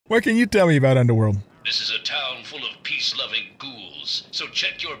What can you tell me about Underworld? This is a town full of peace-loving ghouls, so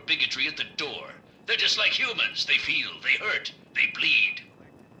check your bigotry at the door. They're just like humans. They feel, they hurt, they bleed.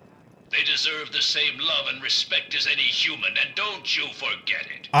 They deserve the same love and respect as any human, and don't you forget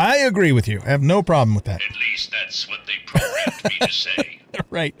it. I agree with you. I have no problem with that. At least that's what they programmed me to say.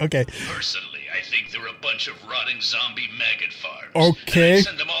 Right, okay. Personally, I think they're a bunch of rotting zombie maggot farms. Okay. And I'd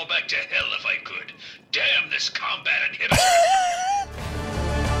send them all back to hell if I could. Damn this combat inhibitor.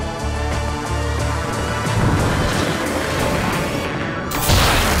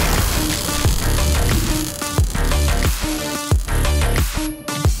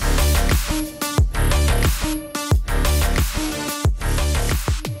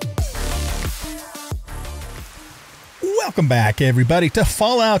 Welcome back, everybody, to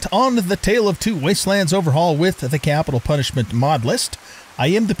Fallout on the Tale of Two Wastelands overhaul with the Capital Punishment mod list. I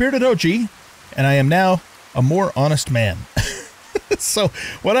am the Bearded OG, and I am now a more honest man. So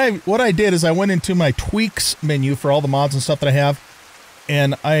what I did is I went into my tweaks menu for all the mods and stuff that I have,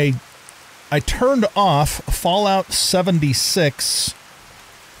 and I turned off Fallout 76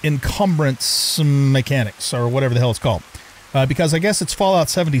 encumbrance mechanics, or whatever the hell it's called, because I guess it's Fallout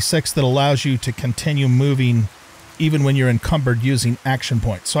 76 that allows you to continue moving even when you're encumbered using action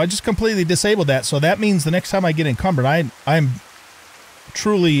points. So I just completely disabled that. So that means the next time I get encumbered, I'm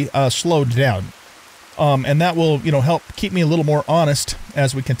truly slowed down. And that will, help keep me a little more honest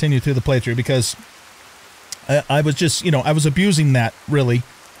as we continue through the playthrough, because I was just, I was abusing that, really.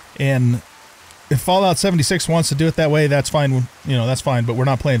 And if Fallout 76 wants to do it that way, that's fine. That's fine. But we're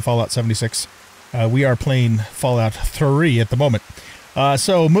not playing Fallout 76. We are playing Fallout 3 at the moment.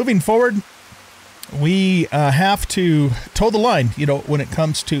 So moving forward, we have to toe the line, when it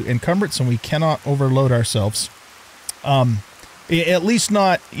comes to encumbrance, and we cannot overload ourselves. At least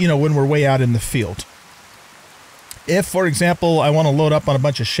not, when we're way out in the field. If, for example, I want to load up on a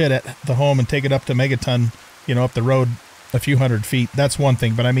bunch of shit at the home and take it up to Megaton, up the road a few hundred feet, that's one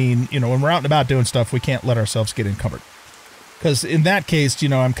thing. But I mean, when we're out and about doing stuff, we can't let ourselves get encumbered. Because in that case,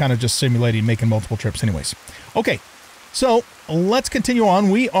 I'm kind of just simulating making multiple trips anyways. Okay. So let's continue on.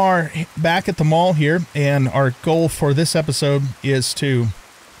 We are back at the mall here, and our goal for this episode is to,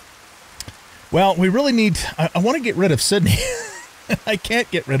 well, we really need, I want to get rid of Sydney. I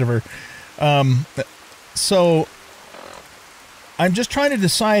can't get rid of her. So I'm just trying to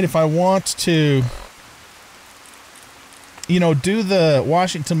decide if I want to, do the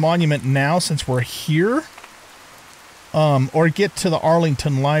Washington Monument now since we're here, or get to the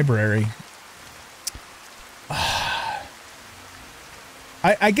Arlington Library.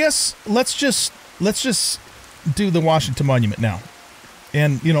 I guess let's just do the Washington Monument now.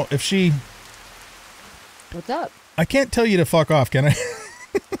 And, if she... What's up? I can't tell you to fuck off, can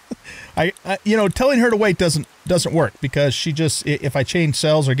I? Telling her to wait doesn't work, because she just, if I change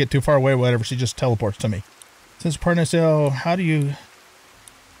cells or get too far away or whatever, she just teleports to me. Since partner say, oh, how do you...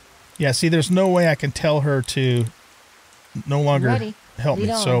 Yeah, see, there's no way I can tell her to no longer help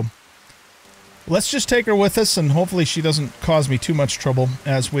me, so... Let's just take her with us, and hopefully she doesn't cause me too much trouble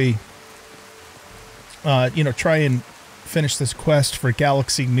as we, try and finish this quest for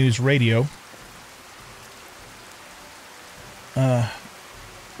Galaxy News Radio.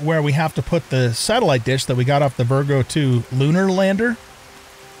 Where we have to put the satellite dish that we got off the Virgo 2 lunar lander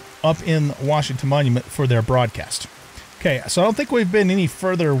up in Washington Monument for their broadcast. Okay, so I don't think we've been any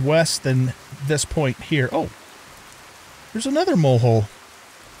further west than this point here. Oh, there's another mole hole.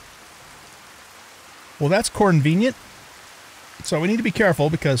 Well, that's convenient. So we need to be careful,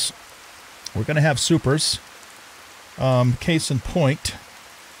 because we're going to have supers. Case in point.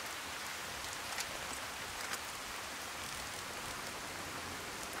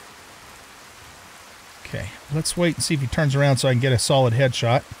 Okay, let's wait and see if he turns around so I can get a solid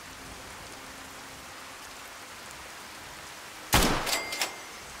headshot.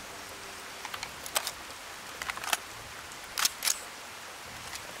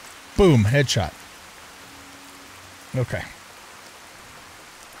 Boom, headshot. Okay.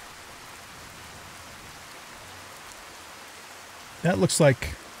 That looks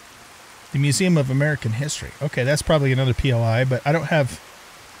like the Museum of American History. Okay, that's probably another PLI, but I don't have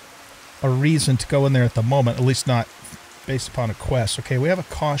a reason to go in there at the moment, at least not based upon a quest. Okay, we have a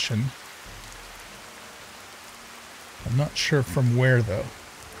caution. I'm not sure from where, though.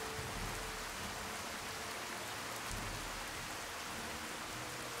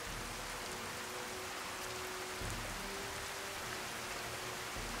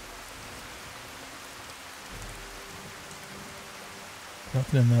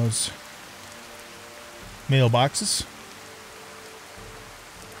 Nothing in those mailboxes.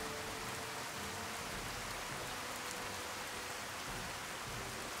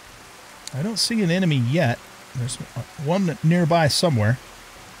 I don't see an enemy yet. There's one nearby somewhere.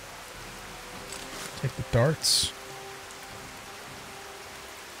 Take the darts.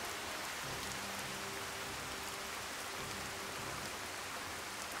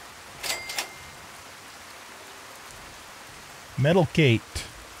 Metal gate.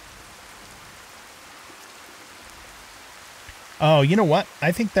 Oh, you know what?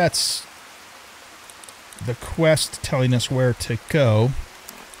 I think that's the quest telling us where to go.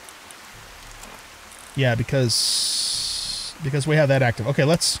 Yeah, because we have that active. Okay,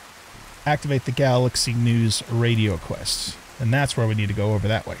 let's activate the Galaxy News radio quest. And that's where we need to go, over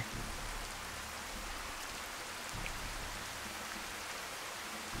that way.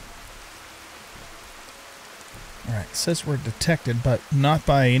 Alright, it says we're detected, but not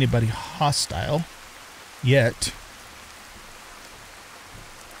by anybody hostile yet.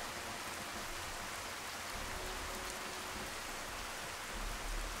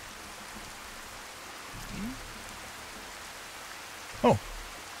 Oh,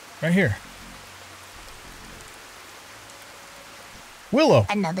 right here. Willow.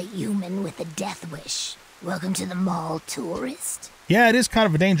 Another human with a death wish. Welcome to the mall, tourist. Yeah, it is kind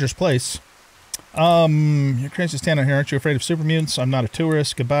of a dangerous place. You're crazy to stand out here. Aren't you afraid of super mutants? I'm not a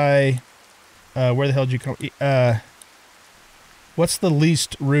tourist. Goodbye. Where the hell did you come? What's the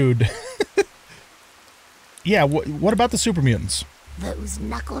least rude? Yeah, what about the super mutants? Those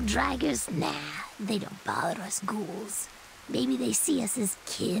knuckle draggers? Nah, they don't bother us ghouls. Maybe they see us as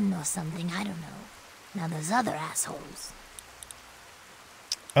kin or something, I don't know. Now there's other assholes.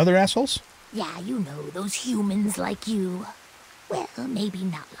 Other assholes? Yeah, you know, those humans like you. Well, maybe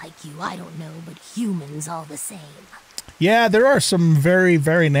not like you, I don't know, but humans all the same. Yeah, there are some very,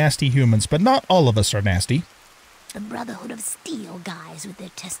 very nasty humans, but not all of us are nasty. The Brotherhood of Steel guys with their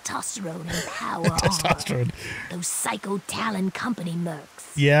testosterone and power Testosterone. Those Psycho Talon Company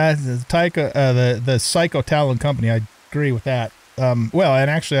mercs. Yeah, the Psycho Talon Company, I agree with that. Well, and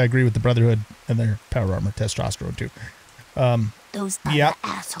actually I agree with the Brotherhood and their power armor, testosterone too. Those other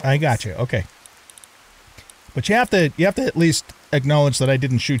assholes. I got you. Okay. But you have to at least acknowledge that I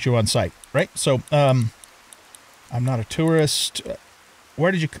didn't shoot you on sight, right? So, I'm not a tourist.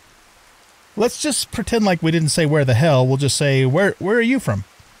 Where did you... Let's just pretend like we didn't say where the hell. We'll just say, where are you from?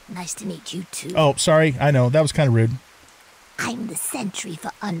 Nice to meet you too. Oh, sorry. I know. That was kind of rude. I'm the sentry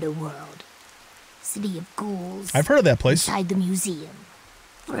for Underworld. City of ghouls. I've heard of that place. Inside the museum.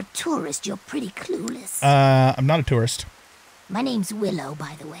 For a tourist, you're pretty clueless. I'm not a tourist. My name's Willow,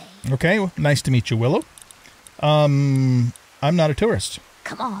 by the way. Okay, well, nice to meet you, Willow. I'm not a tourist.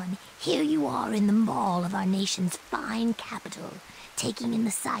 Come on, here you are in the mall of our nation's fine capital, taking in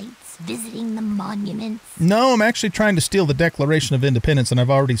the sights, visiting the monuments. No, I'm actually trying to steal the Declaration of Independence, and I've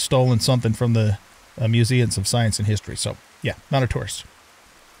already stolen something from the Museums of Science and History. So, yeah, not a tourist.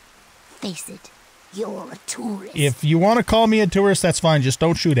 Face it, you're a tourist. If you want to call me a tourist, that's fine. Just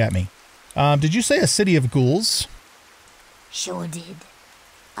don't shoot at me. Did you say a city of ghouls? Sure did.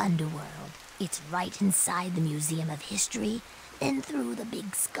 Underworld. It's right inside the Museum of History, then through the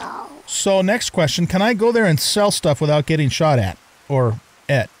big skull. So, next question. Can I go there and sell stuff without getting shot at? Or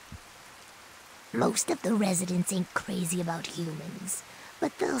at? Most of the residents ain't crazy about humans,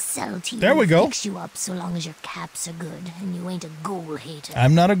 but they'll sell to you. There we go. Fix you up so long as your caps are good and you ain't a ghoul hater.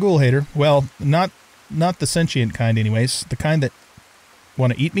 I'm not a ghoul hater. Well, not the sentient kind anyways. The kind that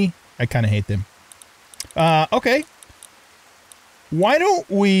want to eat me, I kind of hate them. Okay. Why don't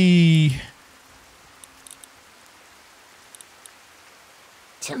we...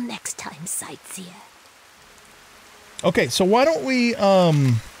 Till next time, sightseer. Okay, so why don't we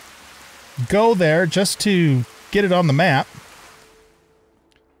go there just to get it on the map.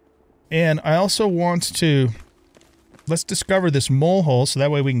 And I also want to... Let's discover this mole hole so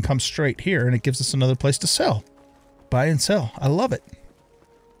that way we can come straight here and it gives us another place to sell. Buy and sell. I love it.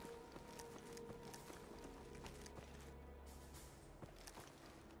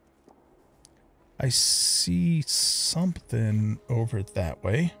 I see something over that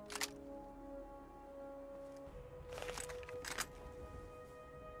way.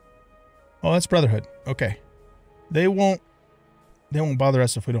 Oh, that's Brotherhood. Okay. They won't bother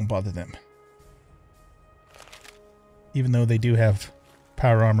us if we don't bother them. Even though they do have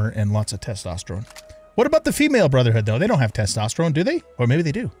power armor and lots of testosterone. What about the female Brotherhood, though? They don't have testosterone, do they? Or maybe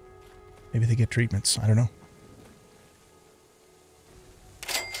they do. Maybe they get treatments. I don't know.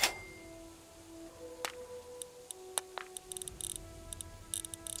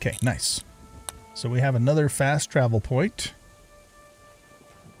 Okay, nice. So we have another fast travel point.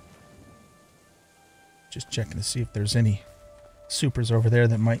 Just checking to see if there's any supers over there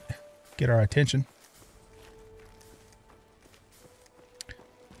that might get our attention.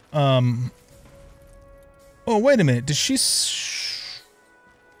 Oh, wait a minute. Did she...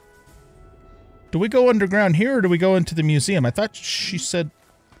 Do we go underground here, or do we go into the museum? I thought she said...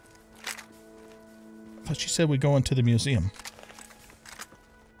 we go into the museum.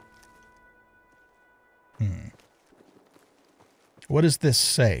 What does this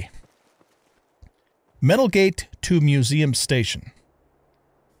say? Metal gate to museum station.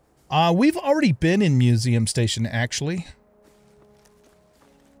 We've already been in museum station, actually.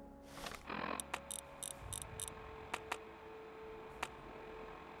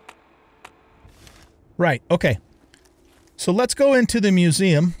 Right, okay. So let's go into the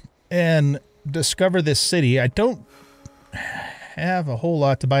museum and discover this city. I don't have a whole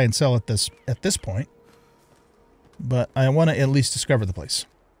lot to buy and sell at this point, but I want to at least discover the place.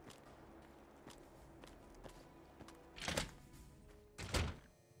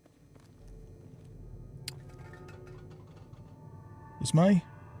 Is my...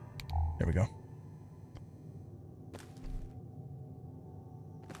 There we go.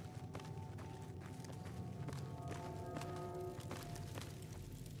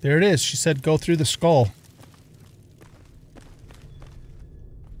 There it is. She said go through the skull.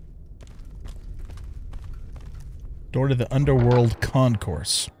 Door to the Underworld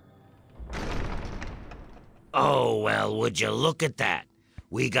concourse. Oh, well, would you look at that?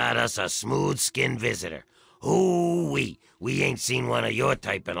 We got us a smooth-skinned visitor. Ooh-wee. We ain't seen one of your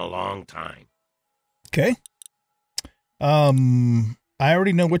type in a long time. Okay. I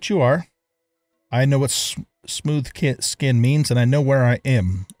already know what you are. I know what smooth skin means, and I know where I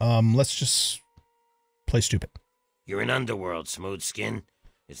am. Let's just play stupid. You're in Underworld, smooth skin.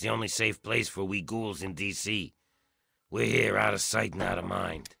 It's the only safe place for we ghouls in D.C. We're here out of sight and out of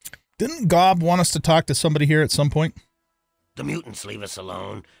mind. Didn't Gob want us to talk to somebody here at some point? The mutants leave us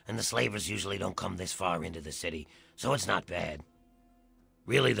alone, and the slavers usually don't come this far into the city, so it's not bad.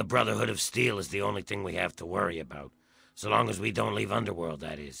 Really, the Brotherhood of Steel is the only thing we have to worry about. So long as we don't leave Underworld,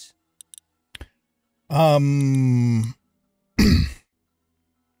 that is.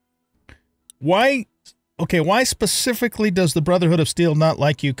 Why specifically does the Brotherhood of Steel not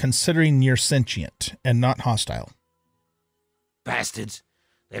like you, considering you're sentient and not hostile? Bastards.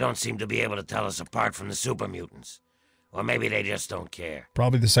 They don't seem to be able to tell us apart from the super mutants. Or maybe they just don't care.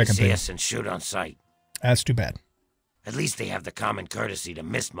 Probably the second thing. thing. See us and shoot on sight. That's too bad. At least they have the common courtesy to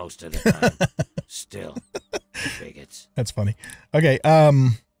miss most of the time. Still. Bigots. That's funny. Okay,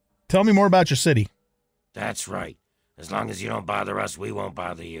 tell me more about your city. That's right. As long as you don't bother us, we won't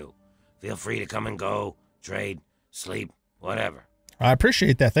bother you. Feel free to come and go, trade, sleep, whatever. I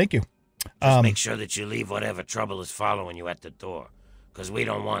appreciate that. Thank you. Just make sure that you leave whatever trouble is following you at the door, because we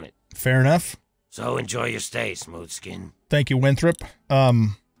don't want it. Fair enough. So enjoy your stay, smooth skin. Thank you, Winthrop. All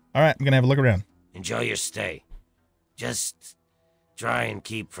right, I'm going to have a look around. Enjoy your stay. Just try and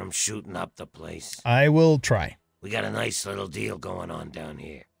keep from shooting up the place. I will try. We got a nice little deal going on down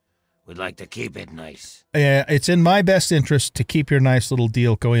here. We'd like to keep it nice. Yeah, it's in my best interest to keep your nice little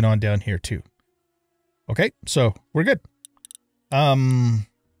deal going on down here, too. Okay, so we're good.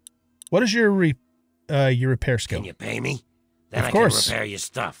 What is your repair skill? Can you pay me? Then Of course. I can repair your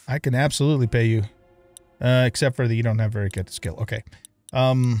stuff. I can absolutely pay you. Except for that you don't have very good skill. Okay.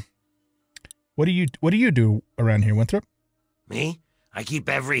 What do you do around here, Winthrop? Me? I keep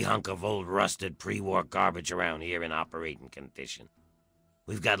every hunk of old rusted pre-war garbage around here in operating condition.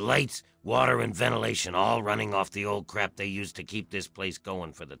 We've got lights, water, and ventilation all running off the old crap they used to keep this place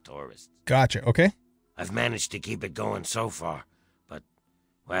going for the tourists. Gotcha. Okay. I've managed to keep it going so far, but,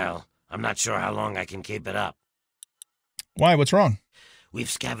 well, I'm not sure how long I can keep it up. Why? What's wrong? We've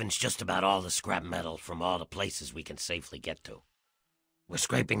scavenged just about all the scrap metal from all the places we can safely get to. We're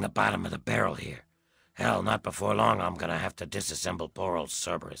scraping the bottom of the barrel here. Hell, not before long I'm gonna have to disassemble poor old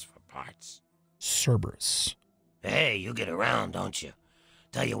Cerberus for parts. Cerberus. Hey, you get around, don't you?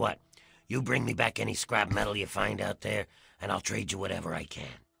 Tell you what, you bring me back any scrap metal you find out there, and I'll trade you whatever I can.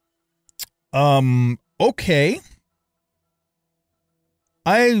 Okay.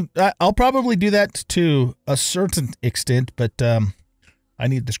 I'll probably do that to a certain extent, but I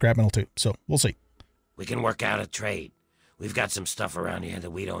need the scrap metal too, so we'll see. We can work out a trade. We've got some stuff around here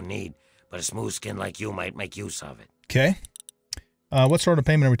that we don't need, but a smooth skin like you might make use of it. Okay. What sort of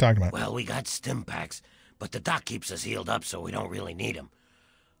payment are we talking about? Well, we got stim packs, but the doc keeps us healed up, so we don't really need them.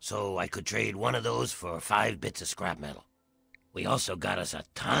 So I could trade one of those for 5 bits of scrap metal. We also got us a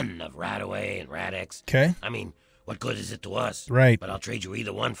ton of Radaway and Radex. Okay. I mean, what good is it to us? Right. But I'll trade you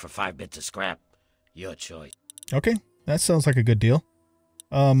either one for 5 bits of scrap. Your choice. Okay. That sounds like a good deal.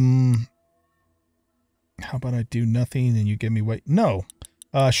 How about I do nothing and you give me what? No.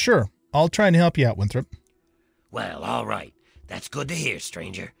 Sure. I'll try and help you out, Winthrop. Well, all right. That's good to hear,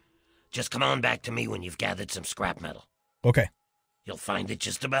 stranger. Just come on back to me when you've gathered some scrap metal. Okay. You'll find it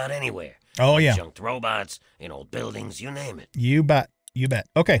just about anywhere. Oh, yeah. Junked robots, in old buildings, you name it. You bet. You bet.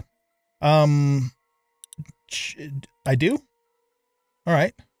 Okay. I do? All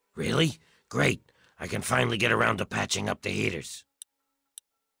right. Really? Great. I can finally get around to patching up the heaters.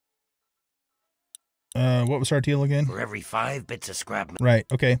 What was our deal again? For every 5 bits of scrap metal. Right.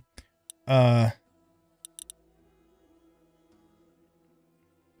 Okay.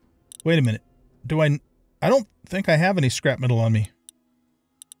 Wait a minute. I don't think I have any scrap metal on me.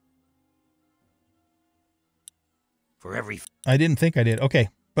 For every... I didn't think I did. Okay.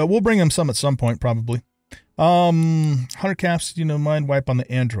 But we'll bring him some at some point, probably. 100 caps, mind wipe on the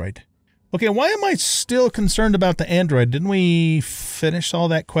Android. Okay, why am I still concerned about the Android? Didn't we finish all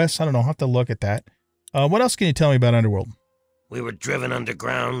that quest? I don't know. I'll have to look at that. What else can you tell me about Underworld? We were driven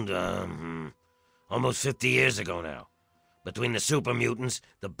underground, almost 50 years ago now. Between the super mutants,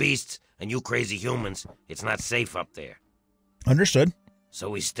 the beasts, and you crazy humans, it's not safe up there. Understood. So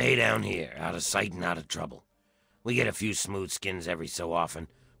we stay down here, out of sight and out of trouble. We get a few smooth skins every so often,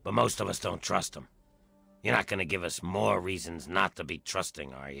 but most of us don't trust them. You're not gonna give us more reasons not to be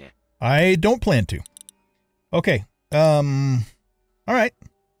trusting, are you? I don't plan to. Okay. All right.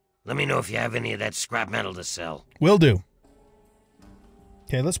 Let me know if you have any of that scrap metal to sell. Will do.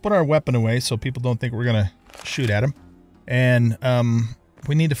 Okay, let's put our weapon away so people don't think we're gonna shoot at him. And,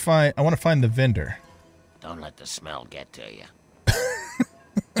 we need to find... I want to find the vendor. Don't let the smell get to you.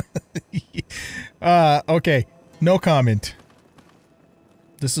 Okay. No comment.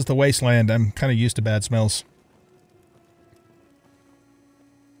 This is the wasteland. I'm kind of used to bad smells.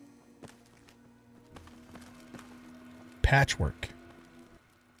 Patchwork.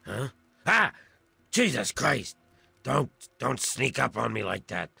 Huh? Ah! Jesus Christ! Don't sneak up on me like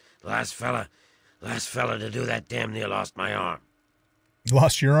that. Last fella to do that damn near lost my arm. You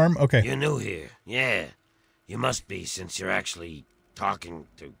lost your arm? Okay. You're new here. Yeah. You must be, since you're actually talking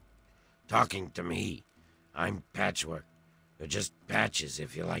to me. I'm Patchwork. Or just Patches,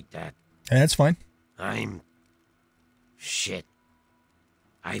 if you like that. Yeah, that's fine. I'm... Shit.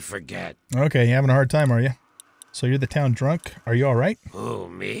 I forget. Okay, you having a hard time, are you? So you're the town drunk? Are you all right? Who,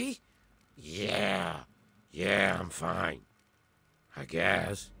 me? Yeah. Yeah, I'm fine. I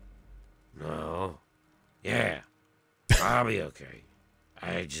guess. No. Yeah. I'll be okay.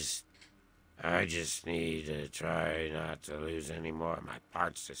 I just need to try not to lose any more of my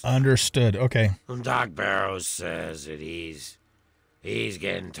parts this time. Understood. Okay. Doc Barrows says that he's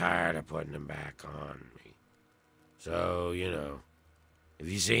getting tired of putting them back on me. So,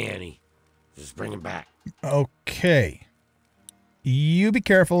 if you see any, just bring them back. Okay. You be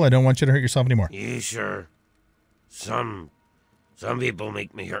careful. I don't want you to hurt yourself anymore. You sure? Some people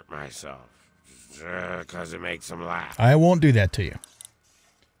make me hurt myself. Because it makes them laugh. I won't do that to you.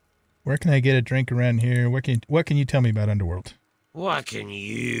 Where can I get a drink around here? What can you tell me about Underworld? What can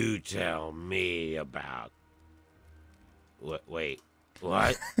you tell me about? Wait,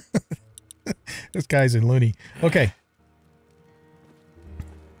 what? This guy's a loony. Okay.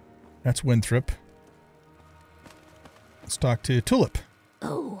 That's Winthrop. Let's talk to Tulip.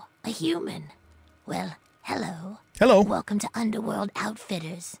 Oh, a human. Well, hello. Hello. Welcome to Underworld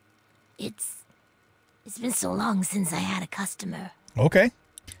Outfitters. It's been so long since I had a customer. Okay.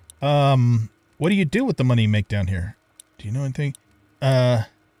 What do you do with the money you make down here? Do you know anything? Yeah,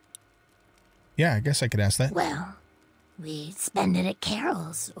 I guess I could ask that. Well, we spend it at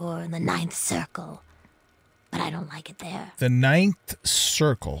Carol's or the Ninth Circle, but I don't like it there. The Ninth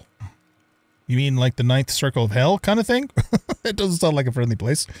Circle. You mean like the Ninth Circle of Hell kind of thing? It doesn't sound like a friendly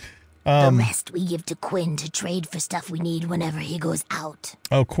place. The rest we give to Quinn to trade for stuff we need whenever he goes out.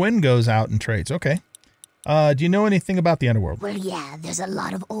 Oh, Quinn goes out and trades. Okay. Do you know anything about the Underworld? Well, yeah, there's a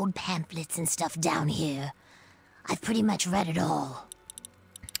lot of old pamphlets and stuff down here. I've pretty much read it all.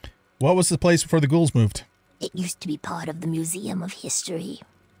 What was the place before the ghouls moved? It used to be part of the Museum of History.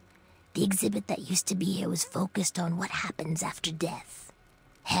 The exhibit that used to be here was focused on what happens after death,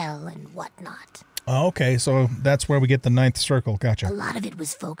 hell and whatnot. Oh, okay, so that's where we get the Ninth Circle. Gotcha. A lot of it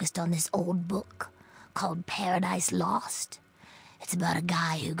was focused on this old book called Paradise Lost. It's about a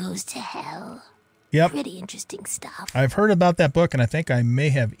guy who goes to hell. Yep. Pretty interesting stuff. I've heard about that book, and I think I may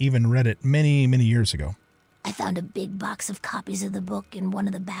have even read it many, many years ago. I found a big box of copies of the book in one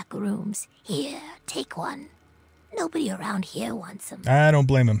of the back rooms. Here, take one. Nobody around here wants them. I don't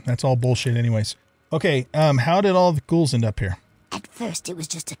blame him. That's all bullshit anyways. Okay, how did all the ghouls end up here? At first, it was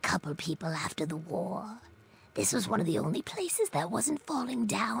just a couple people after the war. This was one of the only places that wasn't falling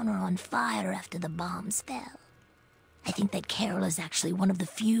down or on fire after the bombs fell. I think that Carol is actually one of the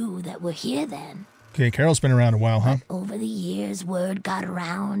few that were here then. Okay, Carol's been around a while, huh? Over the years, word got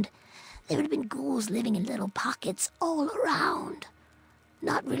around There had been ghouls living in little pockets all around.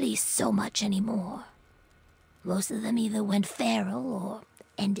 Not really so much anymore. Most of them either went feral or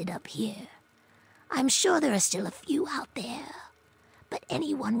ended up here. I'm sure there are still a few out there, but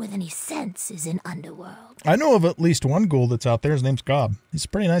anyone with any sense is in Underworld. I know of at least one ghoul that's out there. His name's Gob. He's a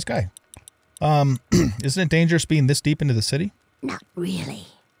pretty nice guy. Isn't it dangerous being this deep into the city? Not really.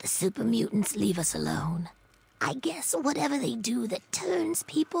 The super mutants leave us alone. I guess whatever they do that turns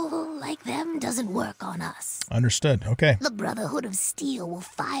people like them doesn't work on us. Understood. Okay. The Brotherhood of Steel will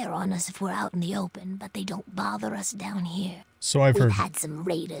fire on us if we're out in the open, but they don't bother us down here. So I've heard. We've had some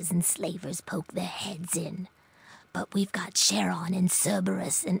raiders and slavers poke their heads in, but we've got Charon and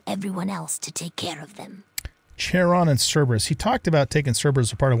Cerberus and everyone else to take care of them. Charon and Cerberus. He talked about taking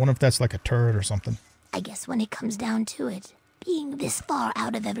Cerberus apart. I wonder if that's like a turret or something. I guess when it comes down to it, being this far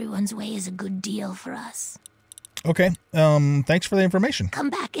out of everyone's way is a good deal for us. Okay. Thanks for the information. Come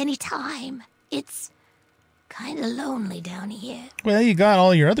back anytime. It's kind of lonely down here. Well, you got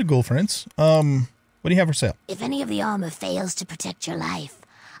all your other ghoul friends. What do you have for sale? If any of the armor fails to protect your life,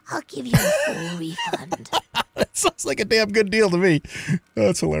 I'll give you a full refund. That sounds like a damn good deal to me.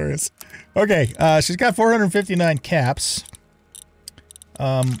 That's hilarious. Okay, she's got 459 caps.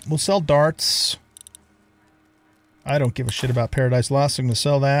 We'll sell darts. I don't give a shit about Paradise Lost. I'm going to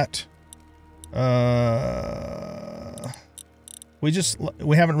sell that.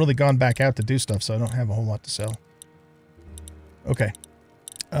 We haven't really gone back out to do stuff, so I don't have a whole lot to sell. Okay.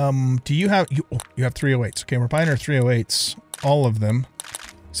 Do you have... You have 308s. Okay, we're buying our 308s. All of them.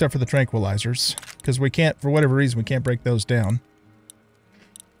 Except for the tranquilizers. Because we can't, for whatever reason, we can't break those down.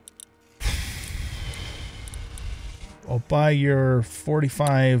 I'll buy your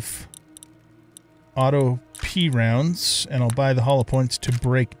 45 auto P rounds, and I'll buy the hollow points to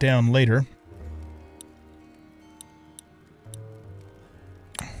break down later.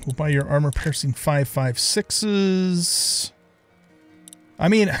 We'll buy your armor-piercing 5.56s. I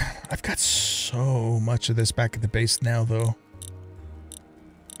mean, I've got so much of this back at the base now, though.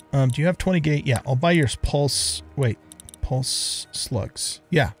 Do you have 20 gauge? Yeah, I'll buy your pulse... Wait, pulse slugs.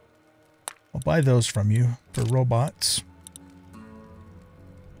 Yeah. I'll buy those from you for robots.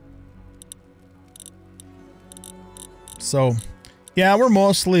 So, yeah, we're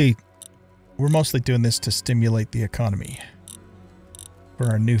mostly doing this to stimulate the economy for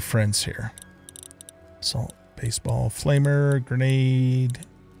our new friends here. Assault, baseball, flamer, grenade,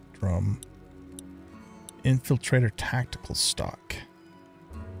 drum, infiltrator, tactical stock.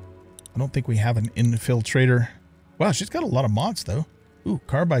 I don't think we have an infiltrator. Wow, she's got a lot of mods though. Ooh,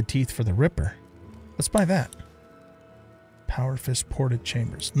 carbide teeth for the Ripper. Let's buy that. Power fist ported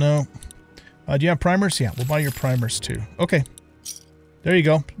chambers. No. Do you have primers? Yeah, we'll buy your primers too. Okay. There you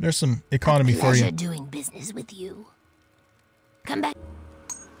go. There's some economy for you. Pleasure doing business with you. Come back.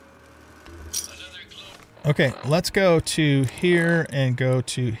 Okay, let's go to here and go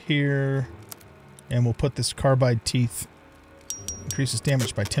to here. And we'll put this carbide teeth. Increases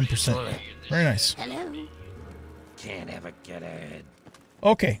damage by 10%. Very nice. Hello. Can't ever get ahead.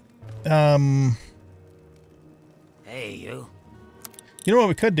 Okay. Hey, you. You know what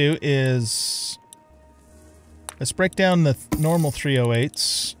we could do is... Let's break down the normal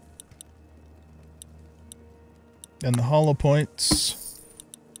 308s. And the hollow points.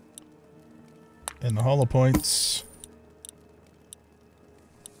 And the hollow points.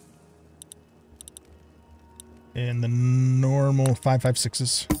 And the normal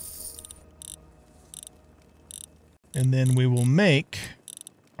 5.56s. And then we will make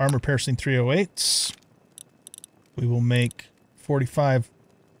armor-piercing 308s. We will make 45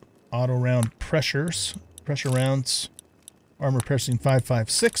 auto-round pressure rounds, armor-piercing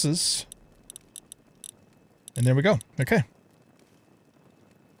 5.56s. And there we go. Okay.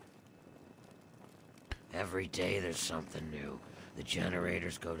 Every day there's something new. The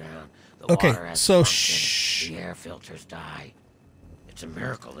generators go down. The Okay, water has so function, the air filters die. It's a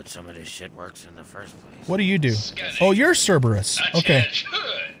miracle that some of this shit works in the first place. What do you do? Oh, you're Cerberus. Okay.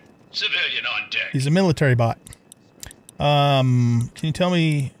 Good. Civilian on deck. He's a military bot. Can you tell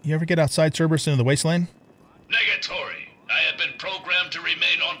me, you ever get outside Cerberus into the wasteland? Negatory. I have been programmed to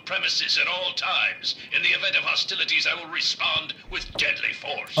remain on premises at all times. In the event of hostilities, I will respond with deadly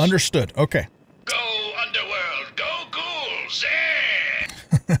force. Understood. Okay. Go, Underworld! Go, ghouls! Eh!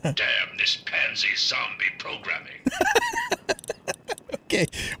 Damn this pansy zombie programming. Okay.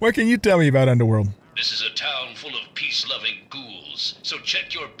 What can you tell me about Underworld? This is a town full of peace-loving ghouls, so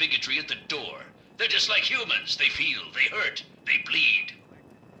check your bigotry at the door. They're just like humans. They feel, they hurt, they bleed.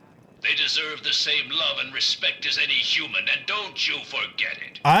 They deserve the same love and respect as any human, and don't you forget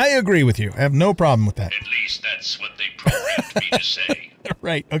it. I agree with you. I have no problem with that. At least that's what they programmed me to say.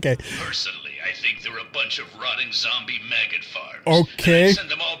 Right, okay. Personally, I think they're a bunch of rotting zombie maggot farms. Okay. And I'd send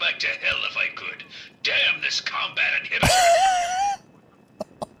them all back to hell if I could. Damn this combat inhibitor.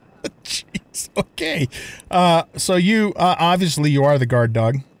 Jeez, okay. So you, obviously you are the guard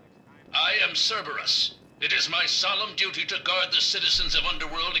dog. I am Cerberus. It is my solemn duty to guard the citizens of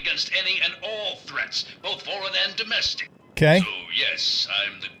Underworld against any and all threats, both foreign and domestic. Okay. So, yes,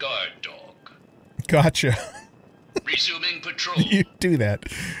 I'm the guard dog. Gotcha. Resuming patrol. You do that.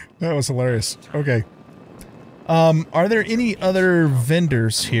 That was hilarious. Okay. Are there any other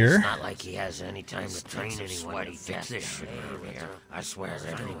vendors here? It's not like he has any time to train anyone to fix this shit earlier. I swear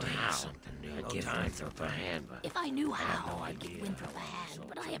every day is something new. I give Winthrop a hand, but If I knew how, I'd give Winthrop a hand,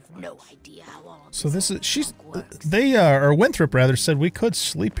 but I have no idea how all So this is, she's, works. they, or Winthrop rather, said we could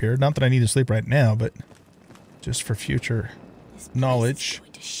sleep here. Not that I need to sleep right now, but just for future This place knowledge. is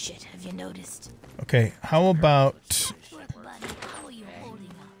going to shit, have you noticed? Okay, how about Look, buddy, how are you holding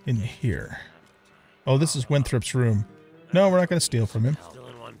up? in here? Oh, this is Winthrop's room. No, we're not going to steal from him.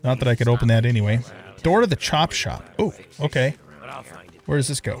 Not that I could open that anyway. Door to the chop shop. Oh, okay. Where does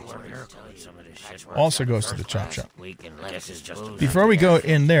this go? Also goes to the chop shop. Before we go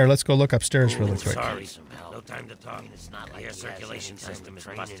in there, let's go look upstairs really quick. sorry, no time to talk. It's not like your circulation system is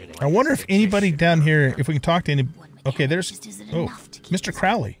busted. I wonder if anybody down here, if we can talk to any... Okay, there's... Oh, Mr.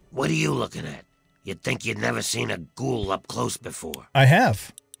 Crowley. What are you looking at? You'd think you'd never seen a ghoul up close before. I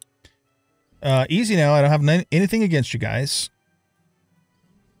have. Easy now. I don't have anything against you guys.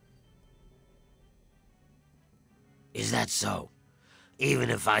 Is that so?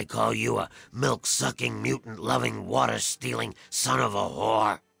 Even if I call you a milk-sucking, mutant-loving, water-stealing son of a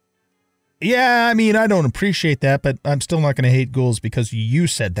whore? Yeah, I mean, I don't appreciate that, but I'm still not going to hate ghouls because you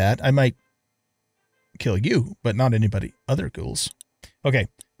said that. I might kill you, but not anybody other ghouls. Okay.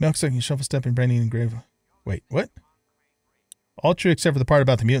 Milk-sucking, shuffle-stepping, brain-eating, grave... Wait, what? All true except for the part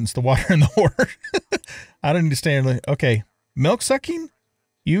about the mutants, the water, and the whore. I don't need to stay in... Okay. Milk-sucking?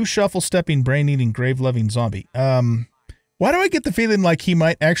 You shuffle-stepping, brain-eating, grave-loving zombie. Why do I get the feeling like he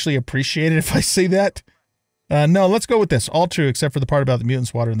might actually appreciate it if I say that? No, let's go with this. All true except for the part about the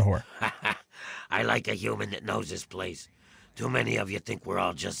mutants, water, and the whore. I like a human that knows his place. Too many of you think we're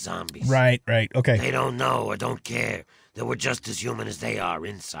all just zombies. Right, okay. They don't know or don't care that we're just as human as they are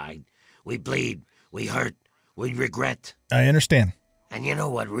inside. We bleed, we hurt, we regret. I understand. And you know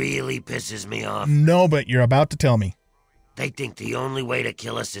what really pisses me off? No, but you're about to tell me. They think the only way to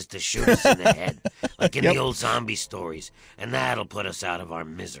kill us is to shoot us in the head, like in the old zombie stories, and that'll put us out of our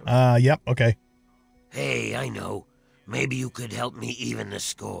misery. Yep, okay. Hey, I know. Maybe you could help me even the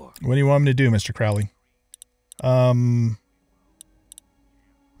score. What do you want me to do, Mr. Crowley? Not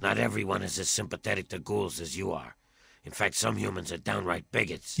everyone is as sympathetic to ghouls as you are. In fact, some humans are downright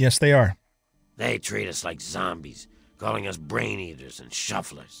bigots. Yes, they are. They treat us like zombies, calling us brain eaters and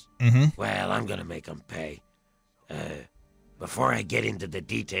shufflers. Mm-hmm. Well, I'm gonna make them pay. Before I get into the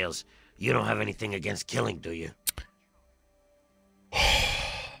details, you don't have anything against killing, do you?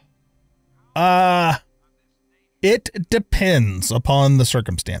 It depends upon the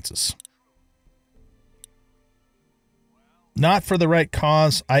circumstances. Not for the right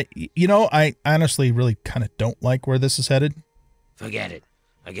cause. I honestly really kind of don't like where this is headed. Forget it.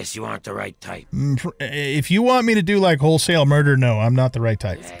 I guess you aren't the right type. If you want me to do like wholesale murder, no, I'm not the right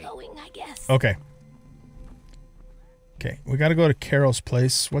type. Hey. Going, I guess. Okay. Okay, we got to go to Carol's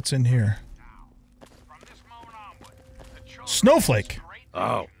place. What's in here? Snowflake.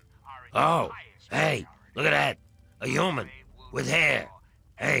 Oh, hey, look at that. A human with hair.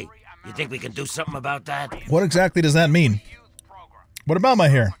 Hey, you think we can do something about that? What exactly does that mean? What about my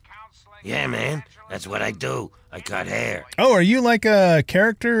hair? Yeah, man, that's what I do. I cut hair. Oh, are you like a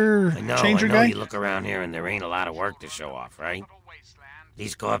character changer I know guy? you look around here and there ain't a lot of work to show off, right?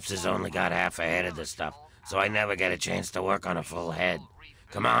 These corpses only got half a head of the stuff, so I never get a chance to work on a full head.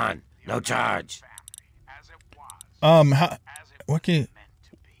 Come on, no charge. What can you...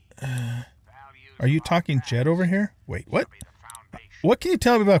 are you talking Jet over here? Wait, what? What can you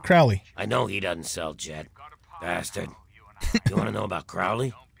tell me about Crowley? I know he doesn't sell Jet. Bastard. You want to know about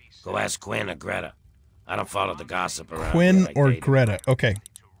Crowley? Go ask Quinn or Greta. I don't follow the gossip around Quinn here like or they do. Greta? Okay.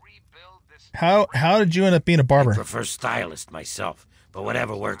 How did you end up being a barber? I prefer stylist myself, but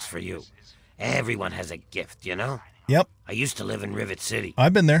whatever works for you. Everyone has a gift, you know? Yep, I used to live in Rivet City.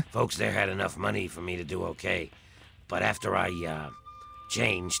 I've been there. Folks there had enough money for me to do okay. But after I,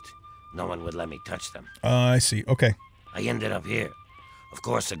 changed, no one would let me touch them. I see. Okay. I ended up here. Of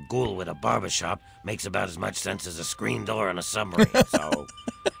course, a ghoul with a barbershop makes about as much sense as a screen door on a submarine, so...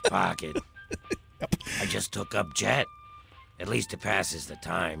 fuck it. I just took up Jet. At least it passes the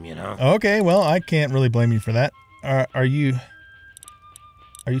time, you know? Okay, well, I can't really blame you for that. Are you...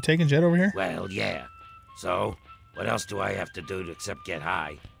 Are you taking Jet over here? Well, yeah. So, what else do I have to do except get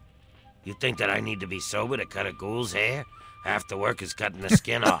high? You think that I need to be sober to cut a ghoul's hair? Half the work is cutting the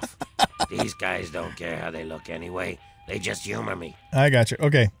skin off. These guys don't care how they look anyway. They just humor me. I got you.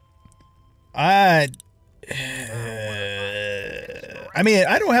 Okay. I mean,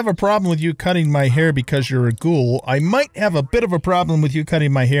 I don't have a problem with you cutting my hair because you're a ghoul. I might have a bit of a problem with you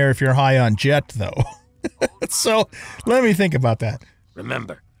cutting my hair if you're high on Jet, though. So, let me think about that.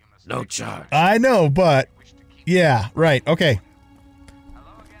 Remember, no charge. I know, but... Yeah, right. Okay.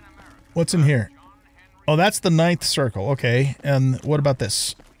 What's in here? Oh, that's the 9th circle. Okay, and what about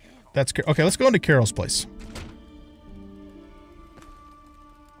this? That's... Okay, let's go into Carol's place.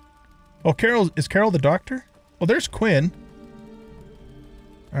 Oh, is Carol the doctor? Well, there's Quinn.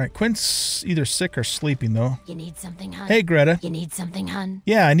 All right, Quinn's either sick or sleeping, though. You need something, hun? Hey, Greta. You need something, hun?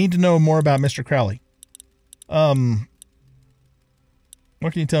 Yeah, I need to know more about Mr. Crowley. What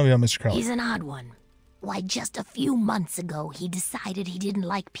can you tell me about Mr. Crowley? He's an odd one. Why, just a few months ago, he decided he didn't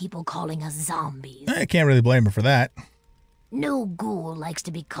like people calling us zombies. I can't really blame her for that. No ghoul likes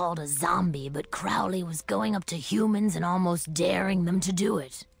to be called a zombie, but Crowley was going up to humans and almost daring them to do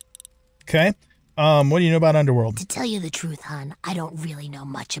it. Okay. What do you know about Underworld? To tell you the truth, hon, I don't really know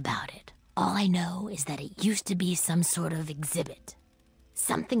much about it. All I know is that it used to be some sort of exhibit.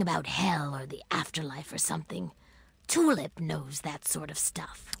 Something about hell or the afterlife or something. Tulip knows that sort of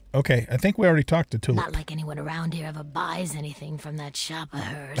stuff. Okay, I think we already talked to Tulip. Not like anyone around here ever buys anything from that shop of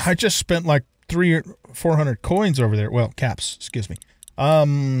hers. I just spent like 300 or 400 coins over there. Well, caps, excuse me.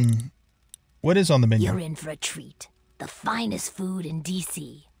 What is on the menu? You're in for a treat. The finest food in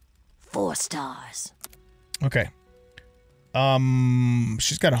D.C. 4 stars. Okay.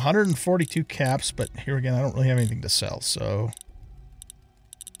 She's got 142 caps, but here again, I don't really have anything to sell, so...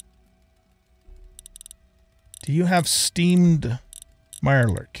 Do you have steamed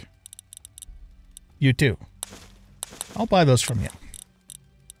Mirelurk? You do. I'll buy those from you.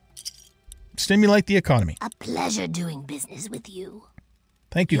 Stimulate the economy. A pleasure doing business with you.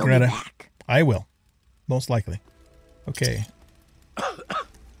 Thank you, You'll Greta. be back. I will. Most likely. Okay.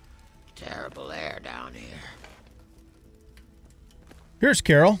 Terrible air down here. Here's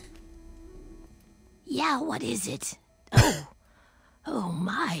Carol. Yeah, what is it? Oh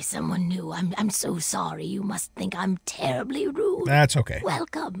my, someone new. I'm so sorry. You must think I'm terribly rude. That's okay.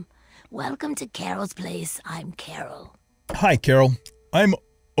 Welcome. Welcome to Carol's place. I'm Carol. Hi, Carol. I'm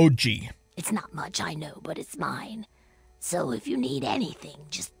OG. It's not much, I know, but it's mine. So if you need anything,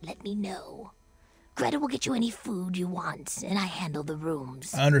 just let me know. Greta will get you any food you want, and I handle the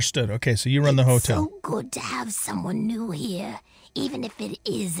rooms. Understood. Okay, so you run the hotel. So good to have someone new here, even if it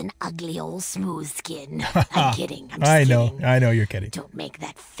is an ugly old smooth skin. I'm kidding. I'm just kidding. I know you're kidding. Don't make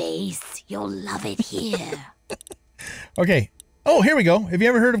that face. You'll love it here. Okay. Oh, here we go. Have you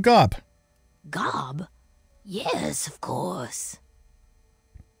ever heard of Gob? Gob? Yes, of course.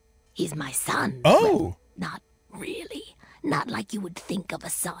 He's my son. Oh. Well, not really. Not like you would think of a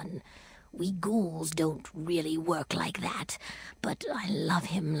son. We ghouls don't really work like that, but I love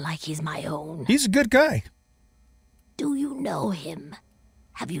him like he's my own. He's a good guy. Do you know him?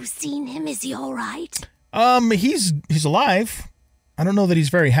 Have you seen him? Is he all right? He's alive. I don't know that he's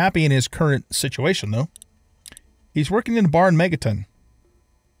very happy in his current situation, though. He's working in a bar in Megaton.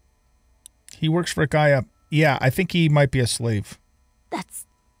 He works for a guy up... Yeah, I think he might be a slave. That's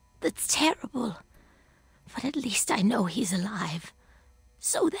terrible. But at least I know he's alive.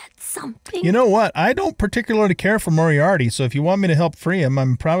 So that's something. You know what? I don't particularly care for Moriarty, so if you want me to help free him,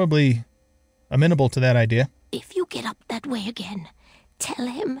 I'm probably amenable to that idea. If you get up that way again, tell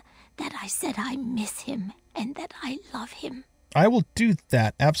him that I said I miss him and that I love him. I will do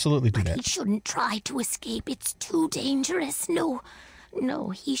that. Absolutely do that. He shouldn't try to escape. It's too dangerous. No,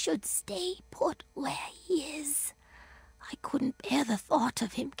 he should stay put where he is. I couldn't bear the thought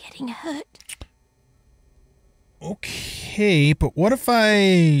of him getting hurt. Okay, but what if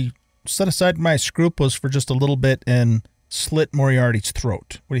I set aside my scruples for just a little bit and slit Moriarty's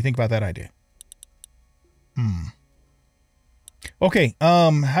throat? What do you think about that idea? Okay,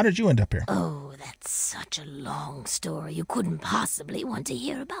 how did you end up here? Oh, that's such a long story. You couldn't possibly want to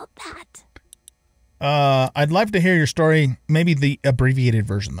hear about that. I'd love to hear your story, maybe the abbreviated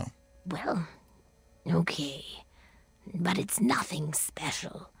version, though. Well, okay. But it's nothing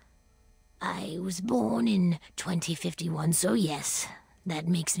special. I was born in 2051, so yes, that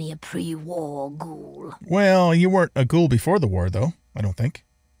makes me a pre-war ghoul. Well, you weren't a ghoul before the war, though, I don't think.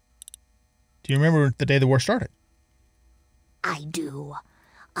 Do you remember the day the war started? I do.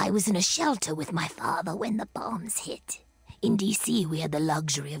 I was in a shelter with my father when the bombs hit. In D.C., we had the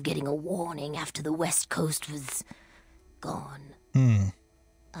luxury of getting a warning after the West Coast was gone.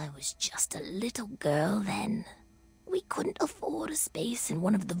 I was just a little girl then. We couldn't afford a space in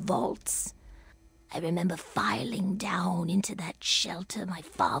one of the vaults. I remember filing down into that shelter, my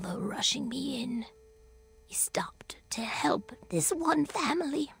father rushing me in. He stopped to help this one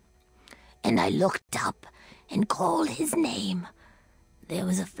family. And I looked up and called his name. There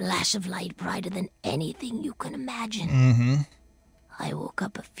was a flash of light brighter than anything you can imagine. Mm-hmm. I woke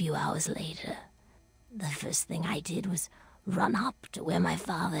up a few hours later. The first thing I did was run up to where my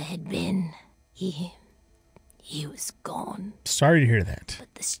father had been. He was gone. Sorry to hear that.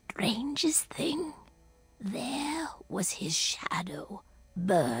 But the strangest thing, there was his shadow,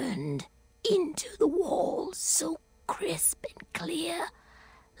 burned into the wall, so crisp and clear,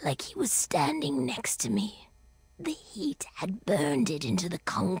 like he was standing next to me. The heat had burned it into the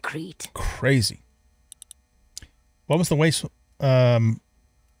concrete. Crazy. What was the what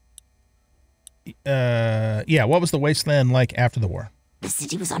was the wasteland like after the war? The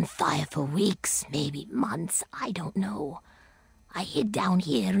city was on fire for weeks, maybe months, I don't know. I hid down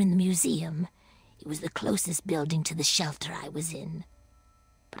here in the museum. It was the closest building to the shelter I was in.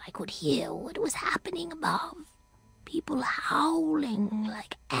 But I could hear what was happening above. People howling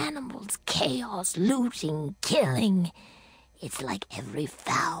like animals, chaos, looting, killing. It's like every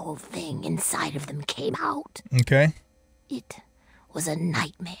foul thing inside of them came out. Okay. It was a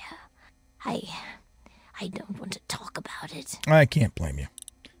nightmare. I don't want to talk about it. I can't blame you.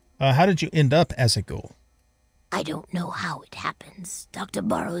 How did you end up as a ghoul? I don't know how it happens. Dr.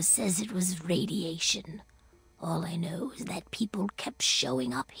 Burroughs says it was radiation. All I know is that people kept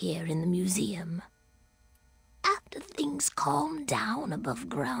showing up here in the museum. After things calmed down above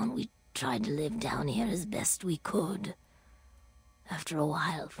ground, we tried to live down here as best we could. After a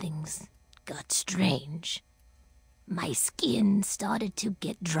while, things got strange. My skin started to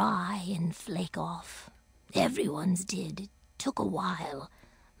get dry and flake off. Everyone's did. It took a while.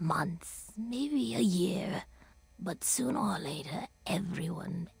 Months, maybe a year. But sooner or later,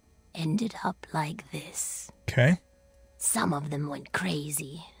 everyone ended up like this. Okay. Some of them went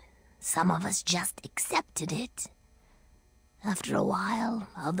crazy. Some of us just accepted it. After a while,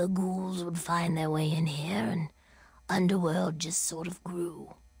 other ghouls would find their way in here, and Underworld just sort of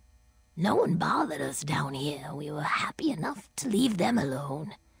grew. No one bothered us down here. We were happy enough to leave them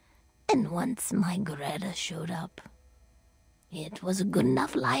alone. And once my Greta showed up, it was a good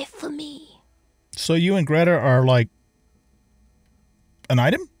enough life for me. So you and Greta are like an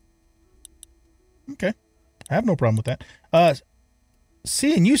item? Okay. I have no problem with that.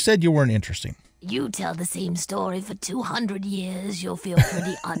 See, and you said you weren't interesting. You tell the same story for 200 years, you'll feel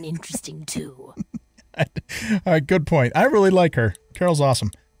pretty uninteresting too. All right, good point. I really like her. Carol's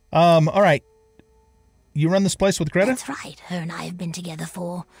awesome. All right. You run this place with Greta? That's right. Her and I have been together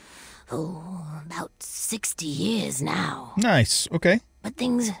for, about 60 years now. Nice. Okay. But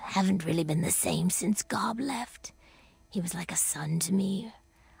things haven't really been the same since Gob left. He was like a son to me.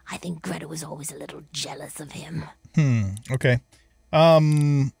 I think Greta was always a little jealous of him. Okay.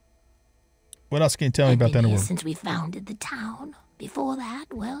 What else can you tell me about the Underworld? Since we founded the town. Before that,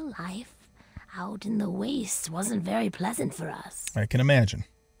 well, life out in the wastes wasn't very pleasant for us. I can imagine.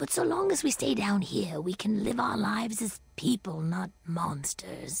 But so long as we stay down here, we can live our lives as people, not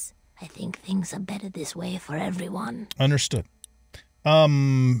monsters. I think things are better this way for everyone. Understood.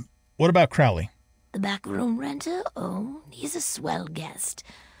 What about Crowley? The back room renter? Oh, he's a swell guest.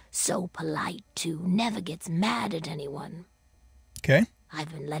 So polite, too. Never gets mad at anyone. Okay.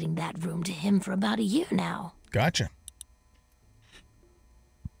 I've been letting that room to him for about a year now. Gotcha.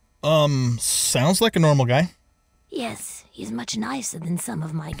 Sounds like a normal guy. Yes, he's much nicer than some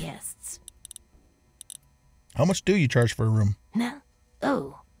of my guests. How much do you charge for a room? No?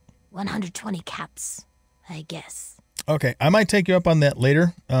 Oh, 120 caps, I guess. Okay, I might take you up on that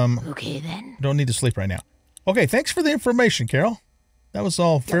later. Okay, then. Don't need to sleep right now. Okay, thanks for the information, Carol. That was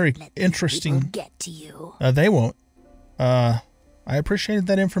all very interesting. Don't let people get to you. They won't. I appreciated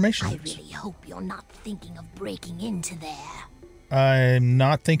that information. I really hope you're not thinking of breaking into there. I'm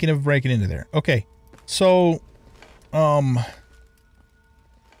not thinking of breaking into there. Okay, so,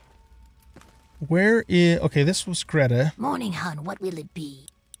 where is... Okay, this was Greta. Morning, hon. What will it be?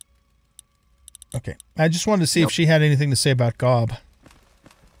 Okay, I just wanted to see if she had anything to say about Gob.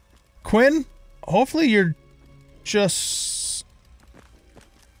 Quinn, hopefully you're just...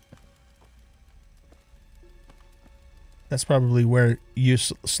 That's probably where you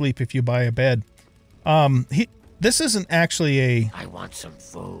sleep if you buy a bed. This isn't actually a... I want some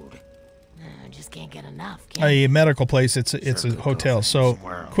food. I just can't get enough, can A medical place. It's a hotel. So,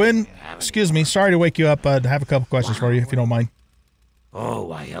 Quinn, excuse me. Sorry to wake you up. I have a couple questions for you, if you don't mind. Oh,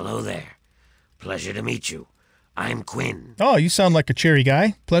 why, hello there. Pleasure to meet you. I'm Quinn. Oh, you sound like a cheery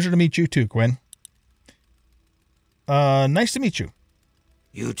guy. Pleasure to meet you too, Quinn. Nice to meet you.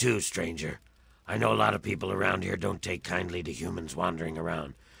 You too, stranger. I know a lot of people around here don't take kindly to humans wandering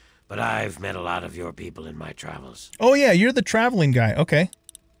around, but I've met a lot of your people in my travels. Oh, yeah, you're the traveling guy. Okay.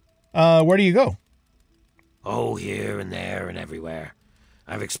 Where do you go? Oh, here and there and everywhere.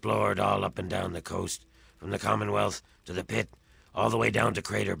 I've explored all up and down the coast, from the Commonwealth to the Pit, all the way down to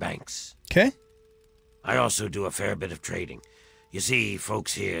Crater Banks. Okay. I also do a fair bit of trading. You see,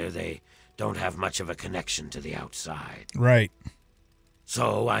 folks here, they don't have much of a connection to the outside. Right.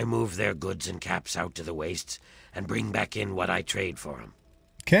 So I move their goods and caps out to the wastes and bring back in what I trade for them.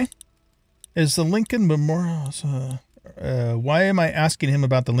 Okay. Is the Lincoln Memorial... why am I asking him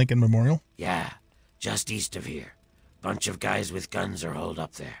about the Lincoln Memorial? Yeah, just east of here. Bunch of guys with guns are holed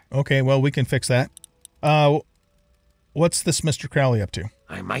up there. Okay, well, we can fix that. What's this Mr. Crowley up to?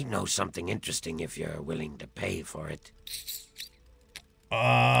 I might know something interesting if you're willing to pay for it.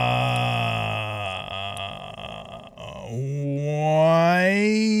 Why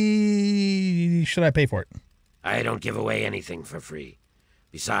should I pay for it? I don't give away anything for free.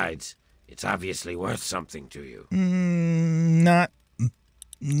 Besides, it's obviously worth something to you. Not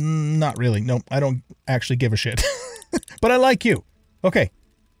really. No, I don't actually give a shit. But I like you. Okay.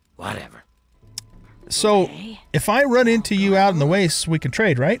 Whatever. So, if I run into you out in the wastes, we can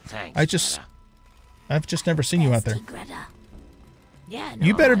trade, right? Thanks, I've just never seen you out there. Greta. Yeah, no,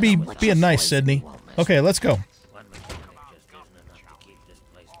 You better be what being you nice, boys Sydney. won't mess Okay, let's go.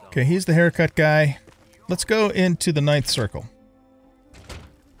 Okay, he's the haircut guy. Let's go into the 9th circle.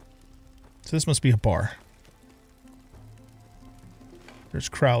 So this must be a bar. There's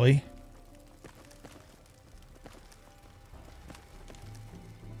Crowley.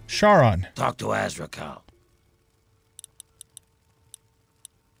 Sharon. Talk to Azrakal.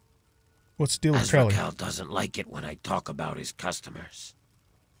 What's the deal with Crowley? Azrakal doesn't like it when I talk about his customers.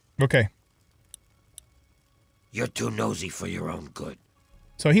 Okay. You're too nosy for your own good.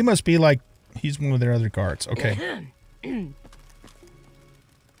 So he must be like, he's one of their other guards. Okay.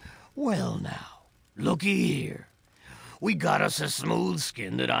 Well now, looky here. We got us a smooth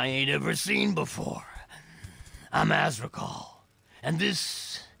skin that I ain't ever seen before. I'm Azrakal, and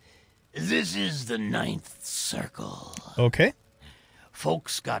this is the 9th circle. Okay.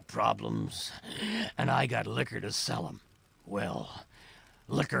 Folks got problems, and I got liquor to sell 'em. Well,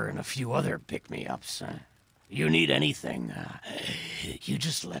 liquor and a few other pick-me-ups. You need anything, you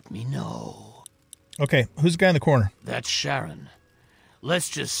just let me know. Okay, who's the guy in the corner? That's Sharon. Let's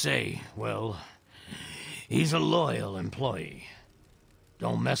just say, well, he's a loyal employee.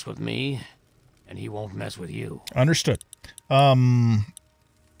 Don't mess with me, and he won't mess with you. Understood. He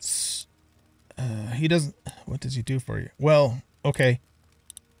doesn't... What does he do for you? Well, okay.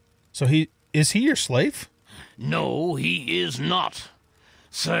 So is he your slave? No, he is not.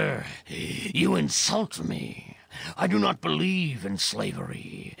 Sir, you insult me. I do not believe in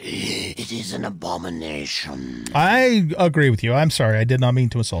slavery. It is an abomination. I agree with you. I'm sorry. I did not mean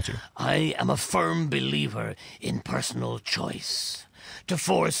to insult you. I am a firm believer in personal choice. To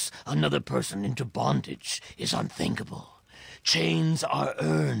force another person into bondage is unthinkable. Chains are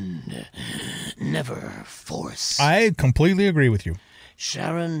earned, never forced. I completely agree with you.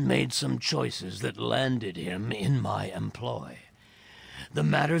 Sharon made some choices that landed him in my employ. The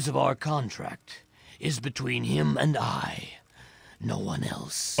matters of our contract is between him and I, no one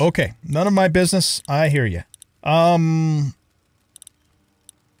else. Okay, none of my business. I hear you.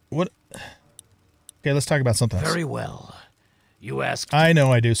 What? Okay, let's talk about something else. Very well. You asked... I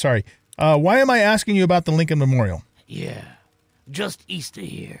know I do. Sorry. Why am I asking you about the Lincoln Memorial? Yeah, just east of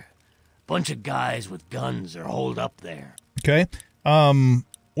here. Bunch of guys with guns are holed up there. Okay.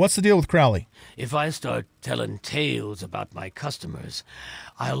 What's the deal with Crowley? If I start telling tales about my customers,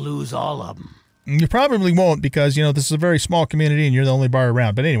 I'll lose all of them. You probably won't because, you know, this is a very small community and you're the only bar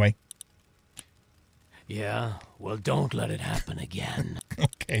around. But anyway. Yeah, well, don't let it happen again.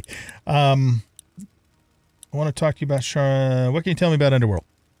 Okay. I want to talk to you about what can you tell me about Underworld?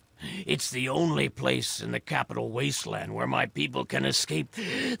 It's the only place in the Capital Wasteland where my people can escape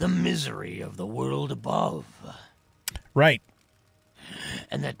the misery of the world above. Right.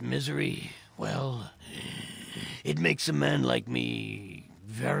 And that misery, well, it makes a man like me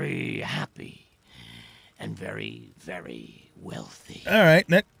very happy and very, very wealthy. All right.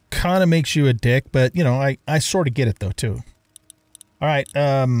 That kind of makes you a dick, but, you know, I sort of get it, though, too. All right.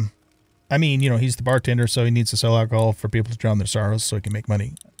 I mean, you know, he's the bartender, so he needs to sell alcohol for people to drown their sorrows so he can make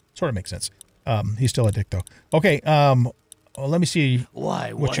money. Sort of makes sense. He's still a dick, though. Okay. Well, let me see.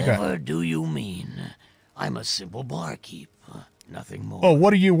 Why, what you got. whatever do you mean? I'm a simple barkeep. Nothing more. Oh,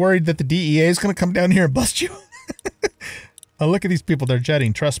 what are you worried that the DEA is going to come down here and bust you? Oh, look at these people. They're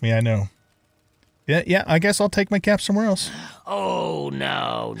jetting. Trust me, I know. Yeah, I guess I'll take my cap somewhere else. Oh,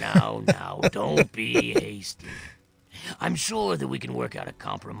 no. Don't be hasty. I'm sure that we can work out a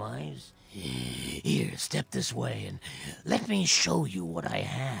compromise. Here, step this way and let me show you what I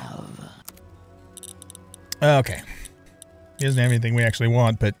have. Okay. He doesn't have anything we actually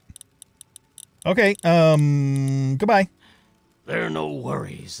want, but... Okay, goodbye. There are no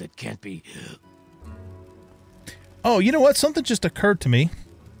worries that can't be... Oh, you know what? Something just occurred to me.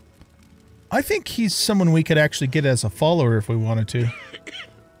 I think he's someone we could actually get as a follower if we wanted to.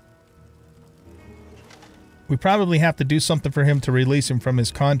 We probably have to do something for him to release him from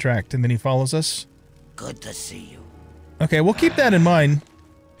his contract, and then he follows us. Good to see you. Okay, we'll keep that in mind.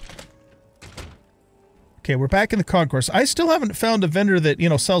 Okay, we're back in the concourse. I still haven't found a vendor that, you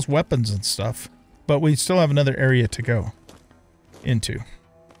know, sells weapons and stuff, but we still have another area to go into.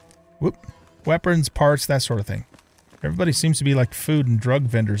 Whoop. Weapons, parts, that sort of thing. Everybody seems to be like food and drug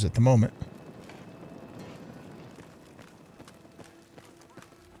vendors at the moment.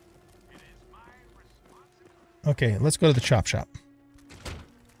 Okay, let's go to the chop shop.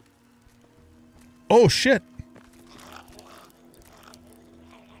 Oh, shit.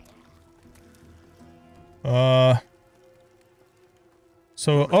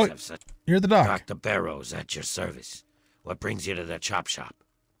 So, oh, you're the doc. Dr. Barrows at your service. What brings you to the chop shop?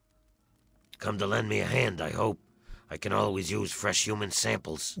 Come to lend me a hand, I hope. I can always use fresh human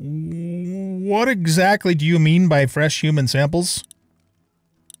samples. What exactly do you mean by fresh human samples?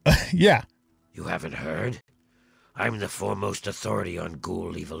 Yeah. You haven't heard? I'm the foremost authority on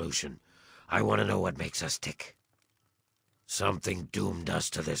ghoul evolution. I want to know what makes us tick. Something doomed us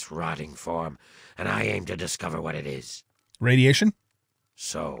to this rotting form, and I aim to discover what it is. Radiation?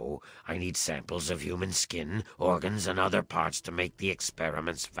 So, I need samples of human skin, organs, and other parts to make the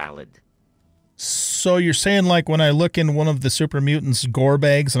experiments valid. So you're saying, like, when I look in one of the super mutants' gore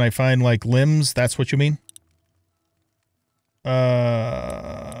bags and I find, like, limbs, that's what you mean?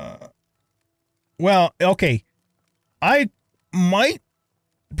 Well, okay. I might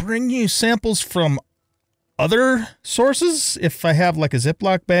bring you samples from other sources if I have, like, a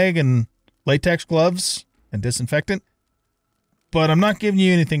Ziploc bag and latex gloves and disinfectant. But I'm not giving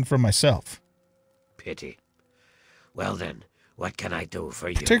you anything from myself. Pity. Well then, what can I do for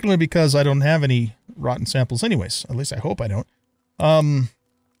you? Particularly because I don't have any rotten samples anyways. At least I hope I don't.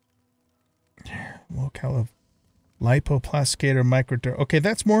 Locale of lipoplasticator microder. Okay,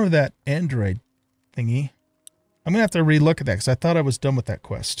 that's more of that Android thingy. I'm going to have to relook at that because I thought I was done with that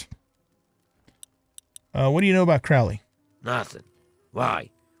quest. What do you know about Crowley? Nothing.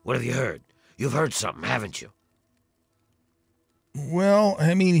 Why? What have you heard? You've heard something, haven't you? Well,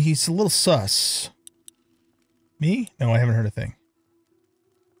 I mean, he's a little sus. Me? No, I haven't heard a thing.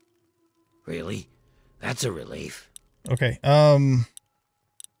 Really? That's a relief. Okay,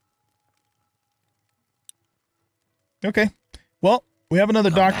 okay. Well, we have another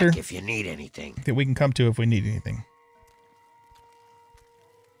Come doctor back if you need anything. that we can come to if we need anything.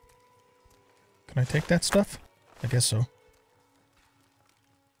 Can I take that stuff? I guess so.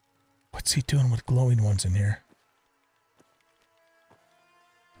 What's he doing with glowing ones in here?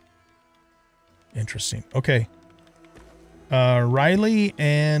 Interesting. Okay. Riley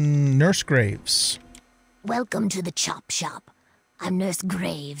and Nurse Graves. Welcome to the chop shop. I'm Nurse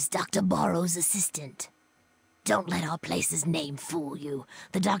Graves, Dr. Barrow's assistant. Don't let our place's name fool you.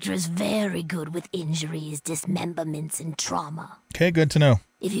 The doctor is very good with injuries, dismemberments, and trauma. Okay, good to know.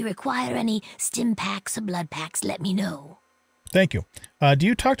 If you require any stim packs or blood packs, let me know. Thank you. Do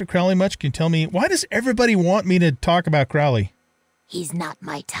you talk to Crowley much? Can you tell me, why does everybody want me to talk about Crowley? He's not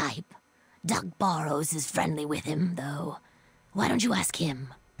my type. Doc Barrows is friendly with him, though. Why don't you ask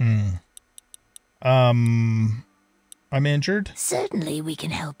him? I'm injured? Certainly we can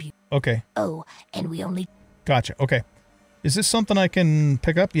help you. Okay. Oh, and we only... Gotcha. Okay. Is this something I can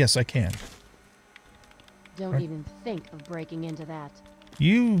pick up? Yes, I can. Don't Right. even think of breaking into that.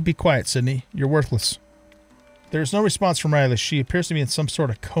 You be quiet, Sydney. You're worthless. There's no response from Riley. She appears to be in some sort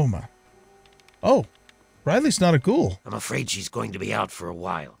of coma. Oh, Riley's not a ghoul. I'm afraid she's going to be out for a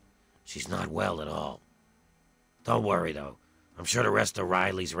while. She's not well at all. Don't worry, though. I'm sure the rest of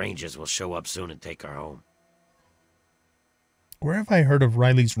Riley's Rangers will show up soon and take her home. Where have I heard of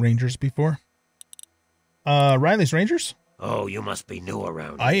Riley's Rangers before? Riley's Rangers? Oh, you must be new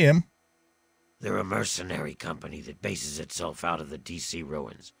around I here. am. They're a mercenary company that bases itself out of the DC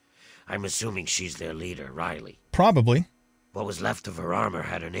ruins. I'm assuming she's their leader, Riley. Probably. What was left of her armor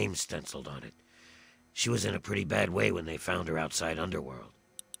had her name stenciled on it. She was in a pretty bad way when they found her outside Underworld.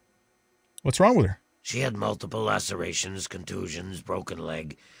 What's wrong with her? She had multiple lacerations, contusions, broken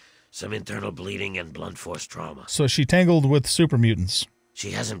leg. Some internal bleeding and blunt force trauma. So she tangled with super mutants.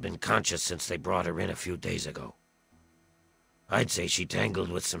 She hasn't been conscious since they brought her in a few days ago. I'd say she tangled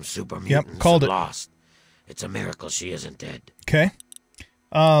with some super mutants called and it. lost. It's a miracle she isn't dead. Okay.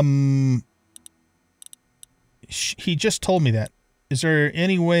 He just told me that. Is there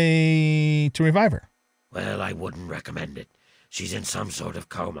any way to revive her? Well, I wouldn't recommend it. She's in some sort of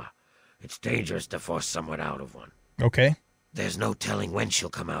coma. It's dangerous to force someone out of one. Okay. There's no telling when she'll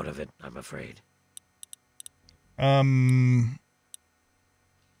come out of it, I'm afraid. How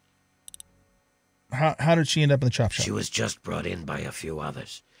did she end up in the chop shop? She was just brought in by a few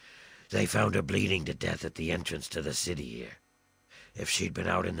others. They found her bleeding to death at the entrance to the city here. If she'd been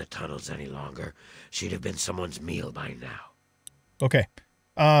out in the tunnels any longer, she'd have been someone's meal by now. Okay.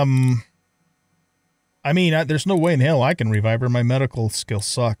 I mean, there's no way in hell I can revive her. My medical skill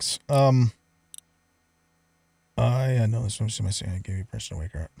sucks. Yeah, no, that's what I'm saying. I gave you permission to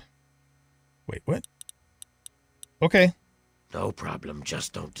wake her up. Wait, what? Okay. No problem.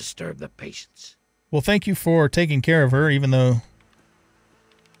 Just don't disturb the patients. Well, thank you for taking care of her, even though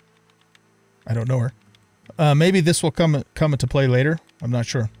I don't know her. Maybe this will come into play later. I'm not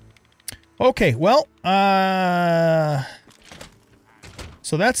sure. Okay, well,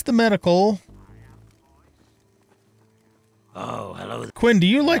 so that's the medical. Oh, hello. Quinn, do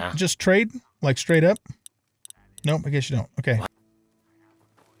you just trade, like straight up? Nope, I guess you don't. Okay.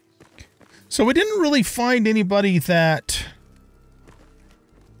 So we didn't really find anybody that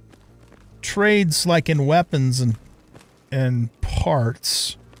trades like in weapons and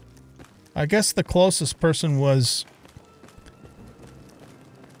parts. I guess the closest person was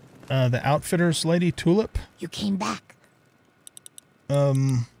the outfitter's lady, Tulip. You came back.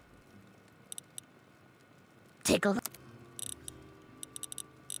 Take a look.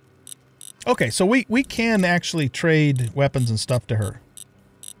 Okay, so we can actually trade weapons and stuff to her.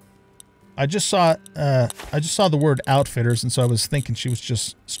 I just saw the word outfitters, and so I was thinking she was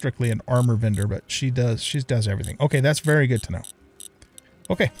just strictly an armor vendor, but she does everything. Okay, that's very good to know.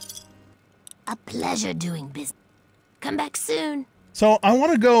 Okay. A pleasure doing business. Come back soon. So I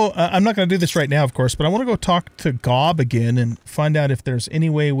want to go, I'm not going to do this right now, of course, but I want to go talk to Gob again and find out if there's any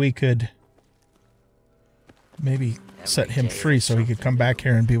way we could maybe set him free so he could come back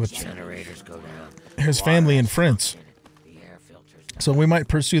here and be with his family and friends. So we might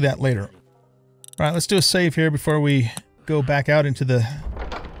pursue that later. All right, let's do a save here before we go back out into the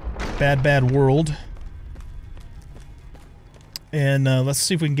bad world. And let's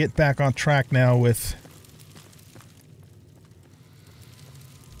see if we can get back on track now with...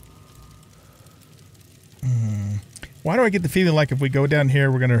 Why do I get the feeling like if we go down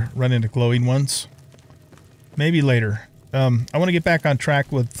here, we're going to run into glowing ones? Maybe later. I want to get back on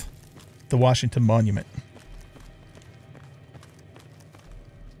track with the Washington Monument.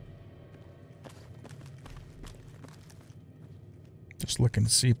 Just looking to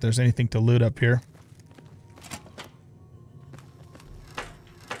see if there's anything to loot up here.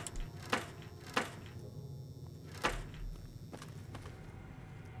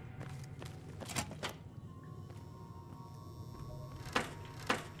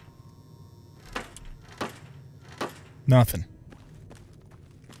 Nothing.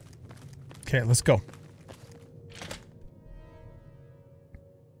 Okay, let's go.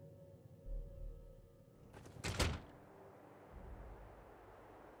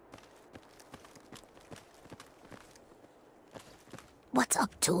 What's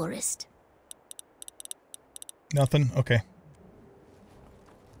up, tourist? Nothing? Okay.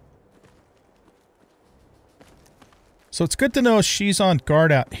 So it's good to know she's on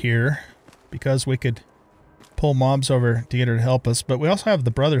guard out here, because we could pull mobs over to get her to help us, but we also have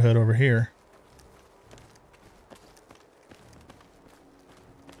the Brotherhood over here.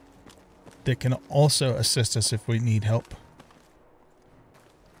 That can also assist us if we need help.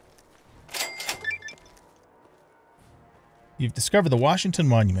 You've discovered the Washington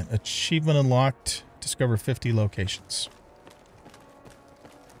Monument. Achievement unlocked. Discover 50 locations.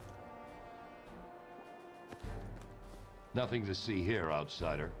 Nothing to see here,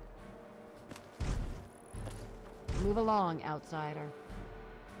 outsider. Move along, outsider.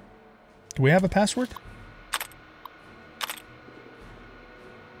 Do we have a password?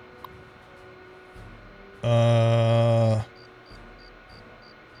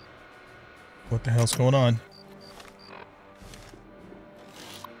 What the hell's going on?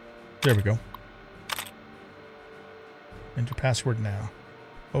 There we go. Enter password now.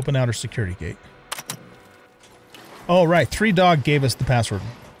 Open outer security gate. Oh, right. 3Dog gave us the password.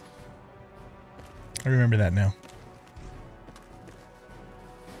 I remember that now.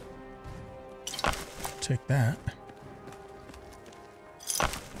 Take that.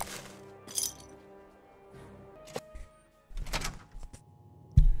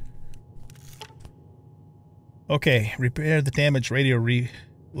 Okay, repair the damaged radio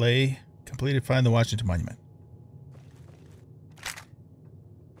relay. Completed. Find the Washington Monument.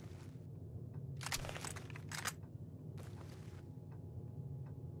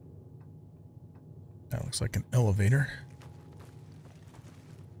 That looks like an elevator.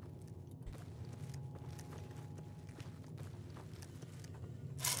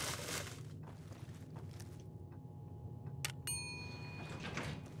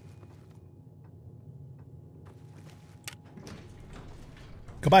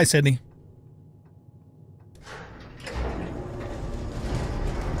 Goodbye, Sydney.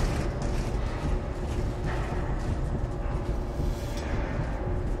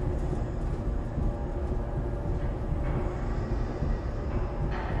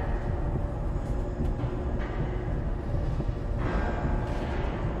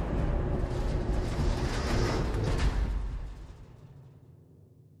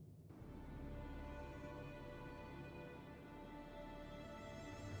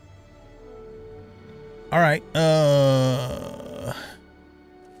 All right.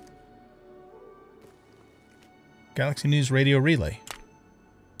 Galaxy News radio relay.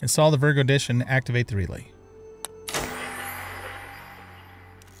 Install the Virgo dish and activate the relay.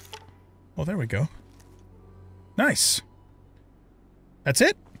 Well, there we go. Nice. That's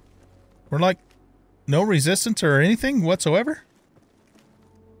it? We're like no resistance or anything whatsoever?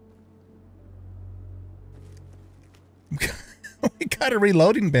 We got a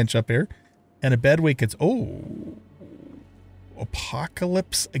reloading bench up here. And a bed we could... Oh.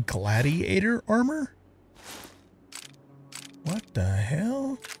 Apocalypse Gladiator armor? What the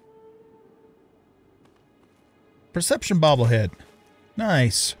hell? Perception bobblehead.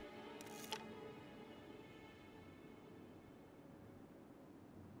 Nice.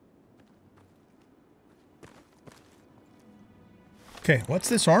 Okay, what's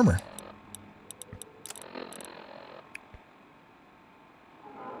this armor?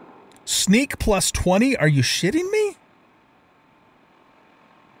 Sneak plus 20? Are you shitting me?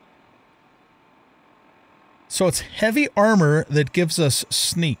 So it's heavy armor that gives us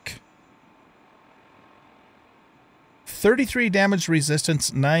sneak. 33 damage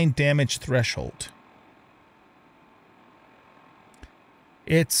resistance, 9 damage threshold.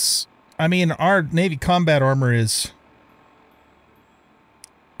 It's... I mean, our Navy combat armor is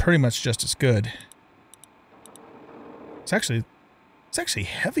pretty much just as good. It's actually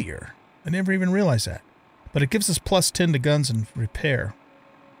heavier. I never even realized that. But it gives us plus 10 to guns and repair.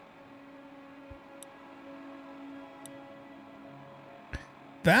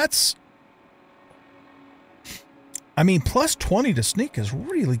 That's... I mean, plus 20 to sneak is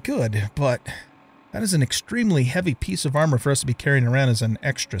really good, but that is an extremely heavy piece of armor for us to be carrying around as an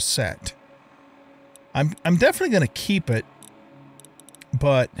extra set. I'm definitely going to keep it.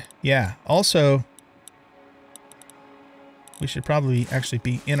 But, yeah, also... We should probably actually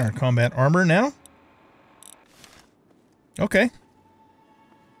be in our combat armor now. Okay.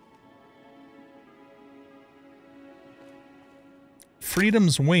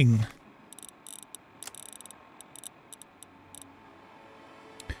 Freedom's Wing.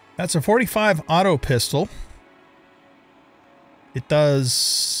 That's a 45 auto pistol. It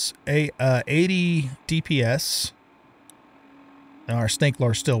does a 80 DPS. Now our snake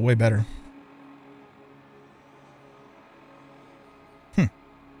lore is still way better.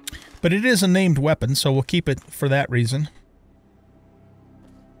 But it is a named weapon, so we'll keep it for that reason.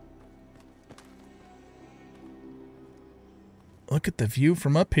 Look at the view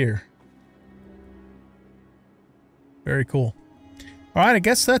from up here. Very cool. All right, I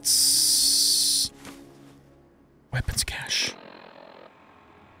guess that's... Weapons cache.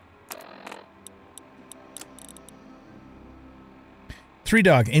 Three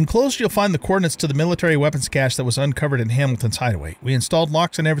Dog. Enclosed, you'll find the coordinates to the military weapons cache that was uncovered in Hamilton's hideaway. We installed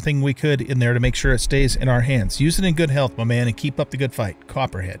locks and everything we could in there to make sure it stays in our hands. Use it in good health, my man, and keep up the good fight.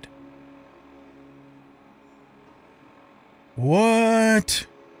 Copperhead. What?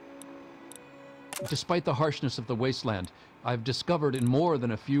 Despite the harshness of the wasteland, I've discovered in more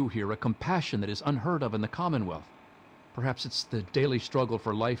than a few here a compassion that is unheard of in the Commonwealth. Perhaps it's the daily struggle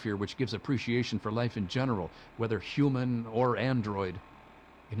for life here which gives appreciation for life in general, whether human or android.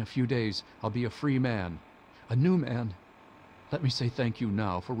 In a few days, I'll be a free man. A new man. Let me say thank you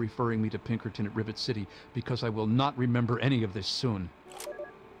now for referring me to Pinkerton at Rivet City, because I will not remember any of this soon.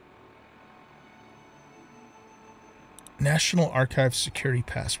 National Archives security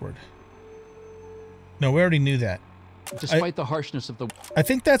password. No, we already knew that. Despite the harshness of the... I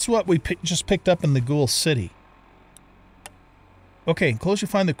think that's what we just picked up in the Ghoul City. Okay, close you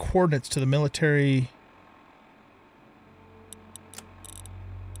find the coordinates to the military...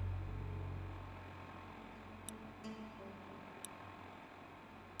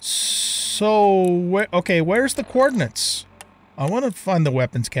 So, okay, where's the coordinates? I want to find the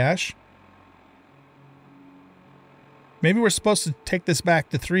weapons cache. Maybe we're supposed to take this back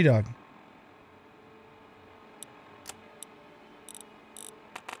to Three Dog.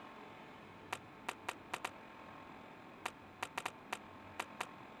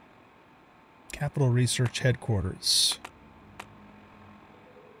 Capital Research Headquarters.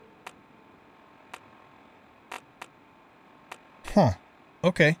 Huh.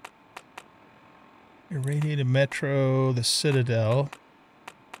 Okay. Irradiated Metro, the Citadel.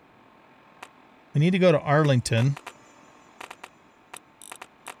 We need to go to Arlington.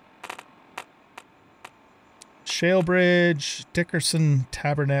 Shalebridge, Dickerson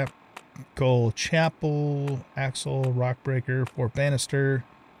Tabernacle Chapel, Axel, Rockbreaker, Fort Bannister,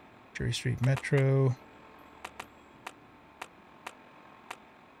 Cherry Street Metro.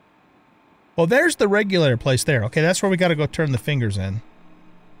 Oh, there's the regulator place there. Okay, that's where we got to go turn the fingers in.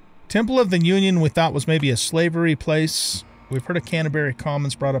 Temple of the Union we thought was maybe a slavery place. We've heard of Canterbury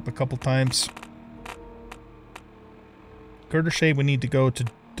Commons brought up a couple times. Girder Shade we need to go to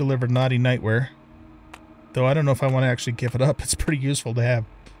deliver Naughty Nightwear. Though I don't know if I want to actually give it up. It's pretty useful to have.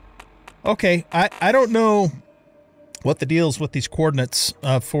 Okay, I don't know what the deal is with these coordinates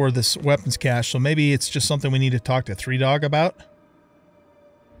for this weapons cache, so maybe it's just something we need to talk to Three Dog about.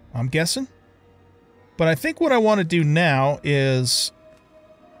 I'm guessing. But I think what I want to do now is...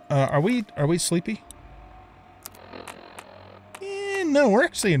 Are we sleepy? No, we're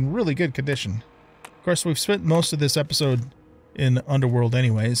actually in really good condition. Of course, we've spent most of this episode in Underworld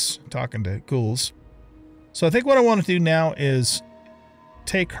anyways, talking to ghouls. So I think what I want to do now is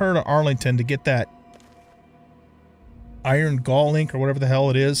take her to Arlington to get that iron gall ink or whatever the hell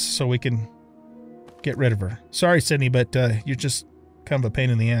it is so we can get rid of her. Sorry, Sydney, but you're just kind of a pain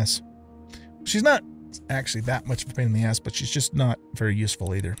in the ass. She's not actually that much of a pain in the ass, but she's just not very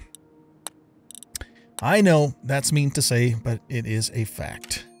useful either. I know that's mean to say, but it is a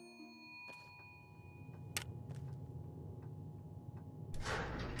fact.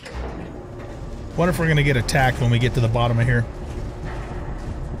 Wonder if we're going to get attacked when we get to the bottom of here.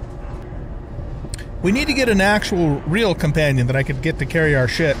 We need to get an actual real companion that I could get to carry our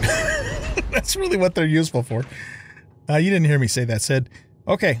shit. That's really what they're useful for. You didn't hear me say that, Sid.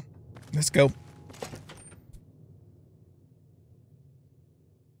 Okay, let's go.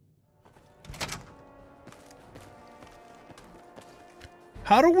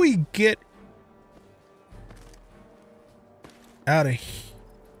 How do we get out of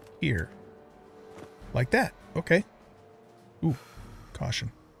here? Like that. Okay. Ooh,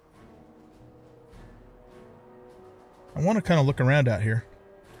 caution. I want to kind of look around out here.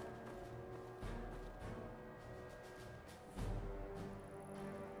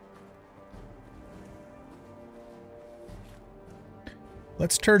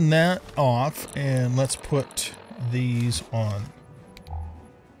 Let's turn that off and let's put these on.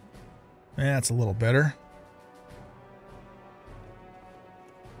 That's a little better.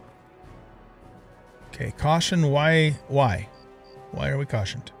 Okay, caution. Why? Why are we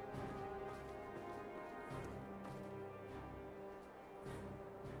cautioned?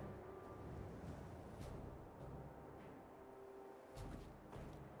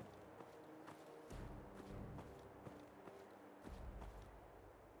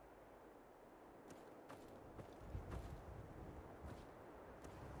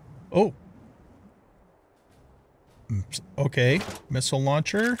 Oh. Okay. Missile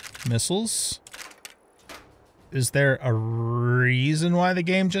launcher. Missiles. Is there a reason why the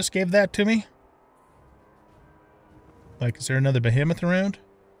game just gave that to me? Like, is there another behemoth around?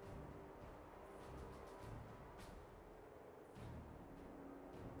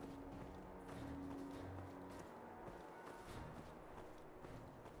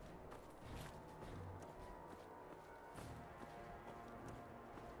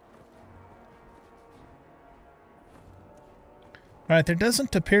 Alright, there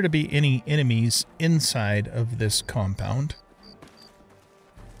doesn't appear to be any enemies inside of this compound.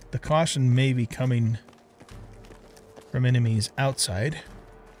 The caution may be coming from enemies outside.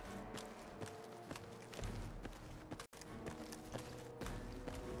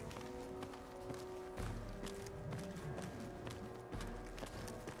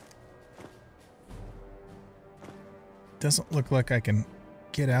 Doesn't look like I can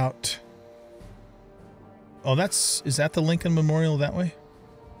get out. Oh, is that the Lincoln Memorial that way?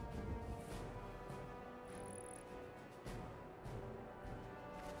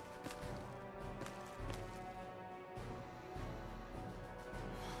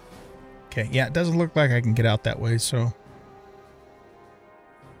 Okay, yeah, it doesn't look like I can get out that way, so...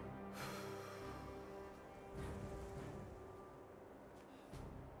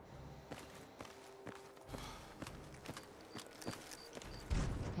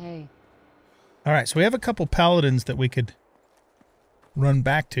 All right, so we have a couple paladins that we could run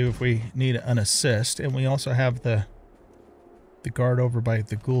back to if we need an assist, and we also have the guard over by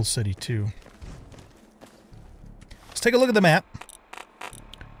the Ghoul City too. Let's take a look at the map.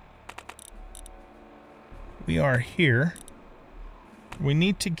 We are here. We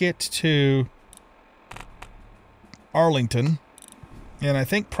need to get to Arlington, and I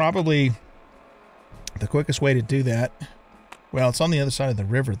think probably the quickest way to do that, well, it's on the other side of the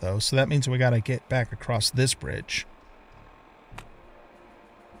river though, so that means we got to get back across this bridge.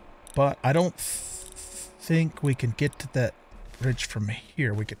 But I don't think we can get to that bridge from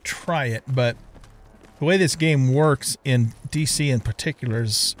here. We could try it, but the way this game works in DC in particular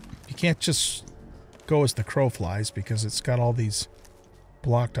is you can't just go as the crow flies because it's got all these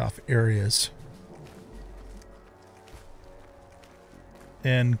blocked off areas.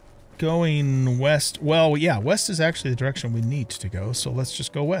 And going west, well, yeah, west is actually the direction we need to go, so let's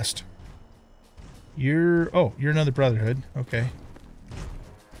just go west. You're another Brotherhood. Okay.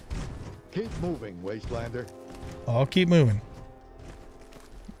 Keep moving, Wastelander. I'll keep moving.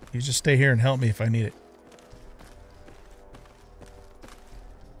 You just stay here and help me if I need it.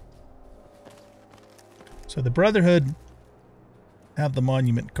 So the Brotherhood have the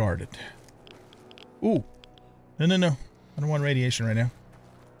monument guarded. Ooh. No, no, no. I don't want radiation right now.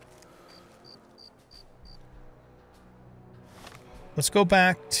 Let's go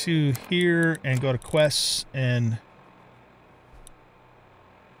back to here and go to quests and...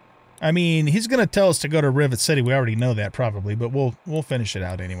 I mean, he's going to tell us to go to Rivet City. We already know that probably, but we'll finish it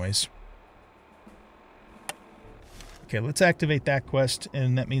out anyways. Okay, let's activate that quest,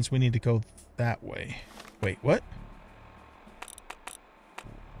 and that means we need to go that way. Wait, what?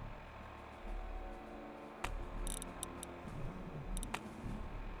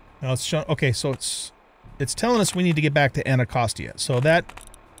 No, it's showing, okay, so it's telling us we need to get back to Anacostia. So that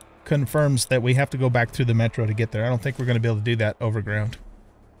confirms that we have to go back through the metro to get there. I don't think we're going to be able to do that overground.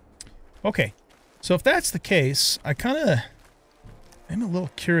 Okay, so if that's the case, I'm a little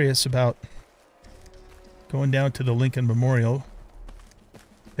curious about going down to the Lincoln Memorial.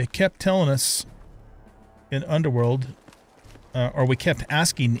 They kept telling us in Underworld, or we kept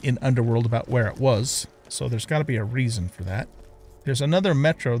asking in Underworld about where it was, so there's got to be a reason for that. There's another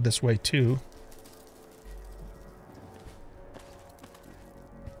metro this way too.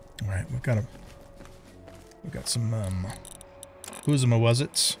 All right, we've got some Uzuma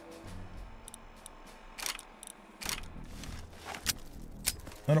was-its.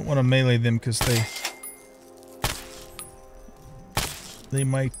 I don't want to melee them because they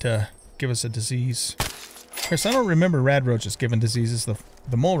might give us a disease. Of course, I don't remember rad roaches giving diseases. The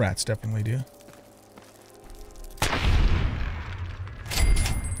mole rats definitely do.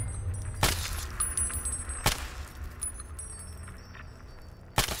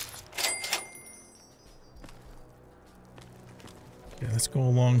 Okay, let's go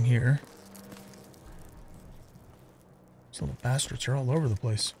along here. These little bastards are all over the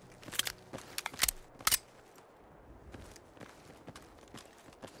place.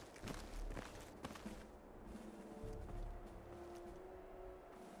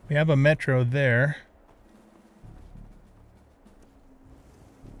 We have a metro there.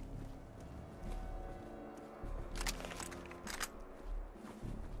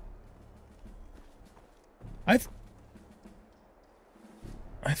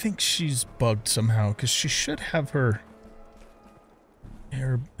 I think she's bugged somehow because she should have her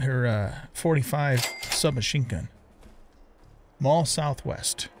 45 submachine gun. Mall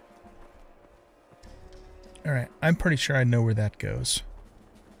Southwest. All right, I'm pretty sure I know where that goes.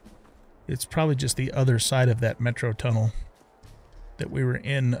 It's probably just the other side of that metro tunnel that we were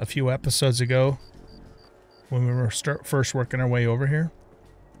in a few episodes ago when we were first working our way over here.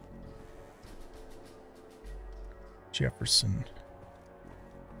 Jefferson.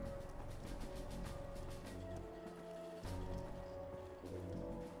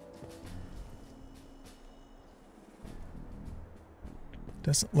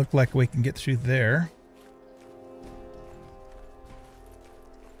 Doesn't look like we can get through there.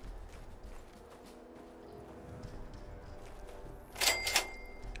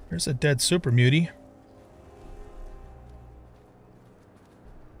 There's a dead super mutie.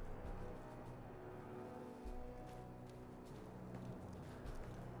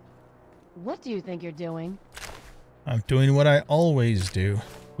 What do you think you're doing? I'm doing what I always do.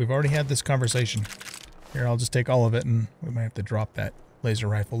 We've already had this conversation. Here, I'll just take all of it and we might have to drop that laser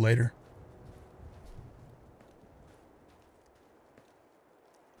rifle later.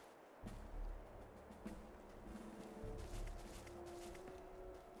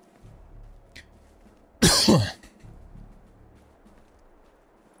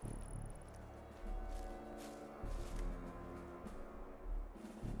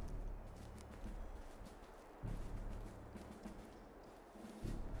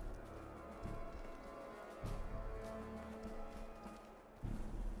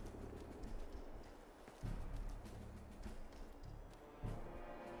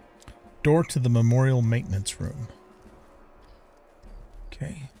 Door to the memorial maintenance room.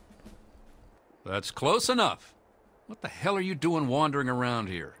 Okay. That's close enough. What the hell are you doing wandering around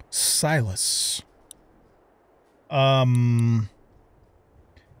here? Silas. Want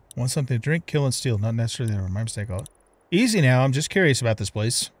something to drink, kill, and steal. Not necessarily my mistake. Easy now. I'm just curious about this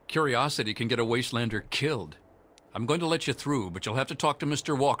place. Curiosity can get a Wastelander killed. I'm going to let you through, but you'll have to talk to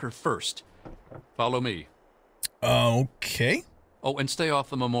Mr. Walker first. Follow me. Okay. Oh, and stay off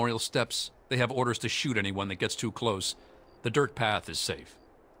the memorial steps. They have orders to shoot anyone that gets too close. The dirt path is safe.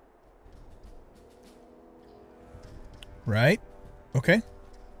 Right. Okay.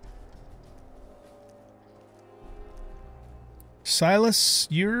 Silas,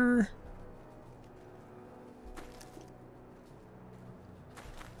 you're...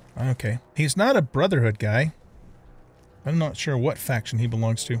 Okay. He's not a Brotherhood guy. I'm not sure what faction he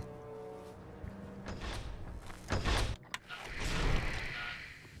belongs to.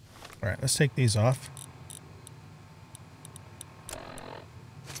 Alright, let's take these off.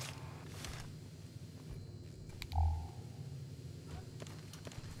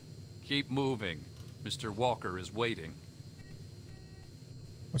 Keep moving. Mr. Walker is waiting.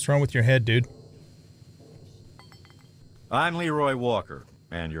 What's wrong with your head, dude? I'm Leroy Walker,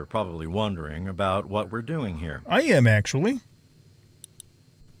 and you're probably wondering about what we're doing here. I am, actually.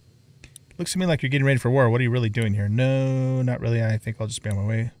 Looks to me like you're getting ready for war. What are you really doing here? No, not really. I think I'll just be on my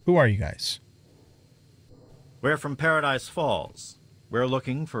way. Who are you guys? We're from Paradise Falls. We're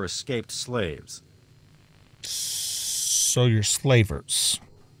looking for escaped slaves. So you're slavers.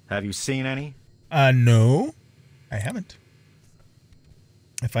 Have you seen any? No, I haven't.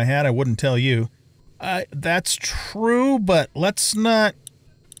 If I had, I wouldn't tell you. That's true, but let's not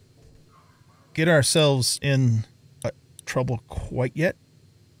get ourselves in trouble quite yet.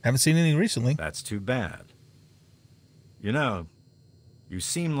 Haven't seen any recently. That's too bad. You know, you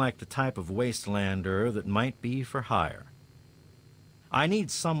seem like the type of Wastelander that might be for hire. I need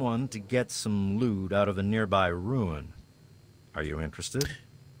someone to get some loot out of the nearby ruin. Are you interested?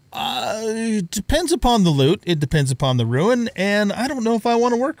 It depends upon the loot. It depends upon the ruin, and I don't know if I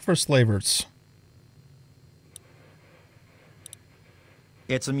want to work for slavers.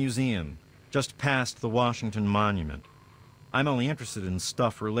 It's a museum, just past the Washington Monument. I'm only interested in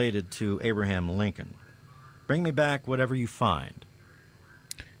stuff related to Abraham Lincoln. Bring me back whatever you find.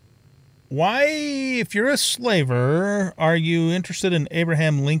 Why, if you're a slaver, are you interested in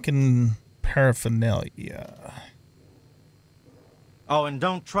Abraham Lincoln paraphernalia? Oh, and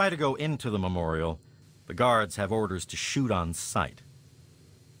don't try to go into the memorial. The guards have orders to shoot on sight.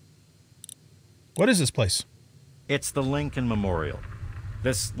 What is this place? It's the Lincoln Memorial.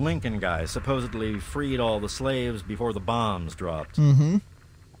 This Lincoln guy supposedly freed all the slaves before the bombs dropped. Mm-hmm.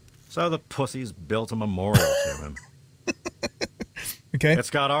 So the pussies built a memorial to him. Okay. It's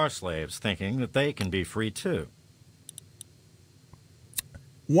got our slaves thinking that they can be free too.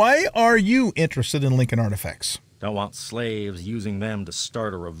 Why are you interested in Lincoln artifacts? Don't want slaves using them to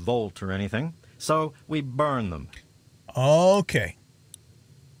start a revolt or anything, so we burn them. Okay.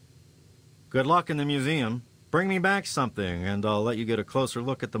 Good luck in the museum. Bring me back something, and I'll let you get a closer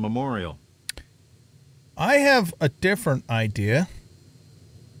look at the memorial. I have a different idea,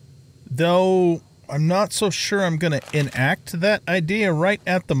 though I'm not so sure I'm going to enact that idea right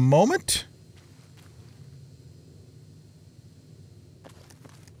at the moment.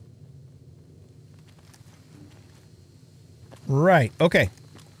 Right, okay.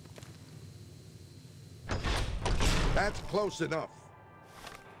 That's close enough.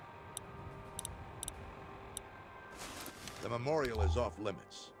 The memorial is off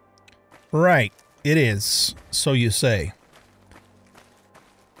limits. Right, it is. So you say.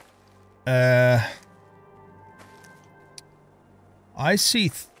 I see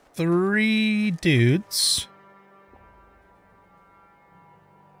 3 dudes.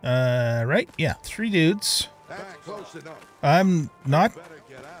 Right? Yeah, 3 dudes. That's close enough. I'm not... Better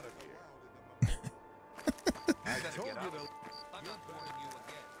get out of here. I told you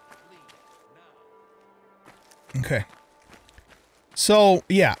to... Okay. So,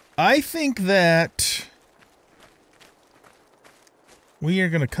 yeah, I think that we are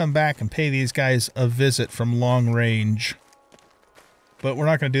going to come back and pay these guys a visit from long range. But we're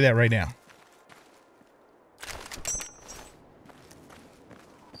not going to do that right now.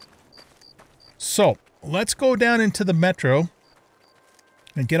 So, let's go down into the metro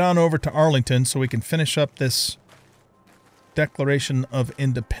and get on over to Arlington so we can finish up this Declaration of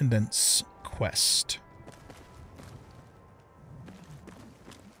Independence quest.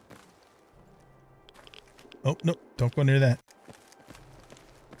 Oh, no, don't go near that.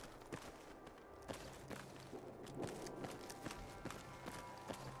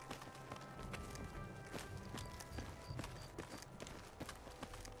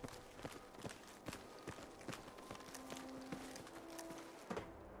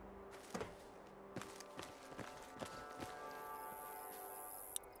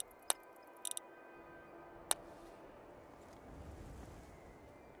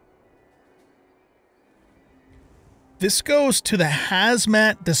 This goes to the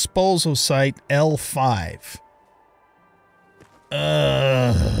hazmat disposal site L5.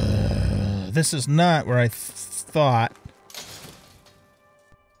 This is not where I thought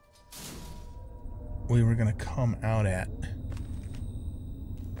we were going to come out at.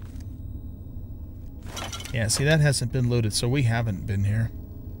 Yeah, see, that hasn't been loaded, so we haven't been here.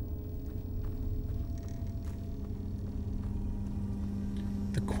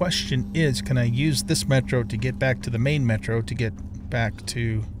 The question is, can I use this metro to get back to the main metro to get back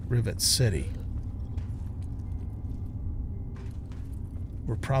to Rivet City?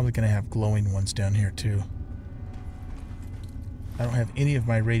 We're probably going to have glowing ones down here, too. I don't have any of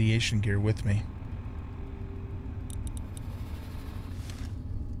my radiation gear with me.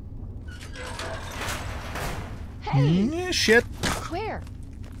 Hey! Shit! Where?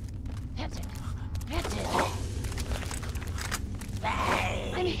 That's it. That's it.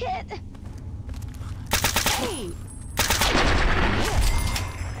 I'm hit! Hey!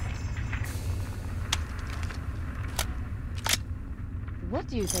 What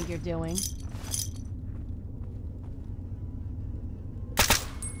do you think you're doing?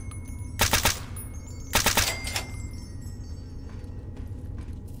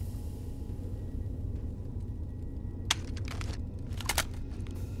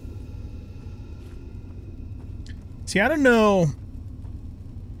 See, I don't know.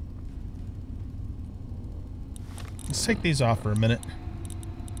 Let's take these off for a minute.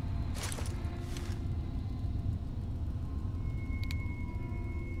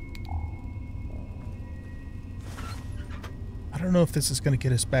 I don't know if this is going to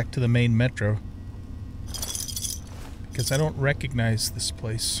get us back to the main metro, because I don't recognize this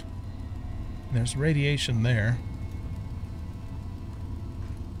place. And there's radiation there.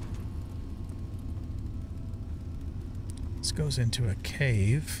 This goes into a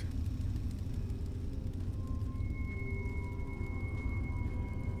cave.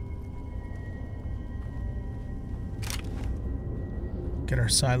 Get our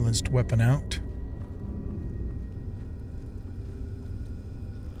silenced weapon out.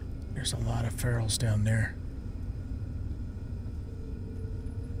 There's a lot of ferals down there.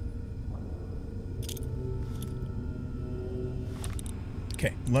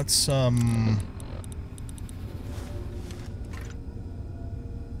 Okay, let's You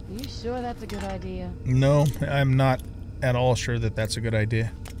sure that's a good idea? No, I'm not at all sure that that's a good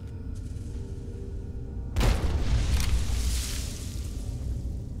idea.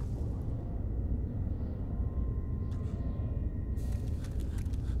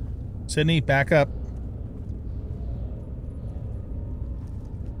 Sydney, back up.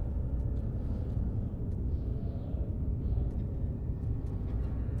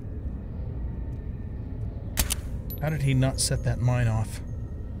 How did he not set that mine off?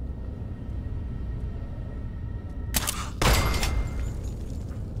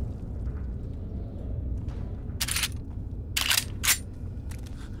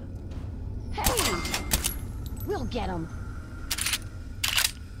 We'll get him.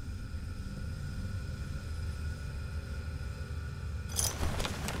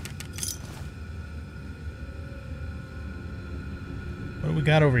 What do we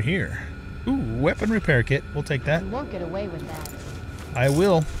got over here? Ooh, weapon repair kit. We'll take that. You won't get away with that. I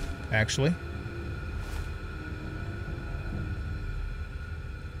will, actually.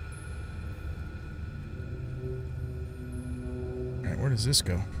 Alright, where does this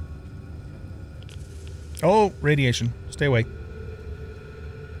go? Oh, radiation. Stay away.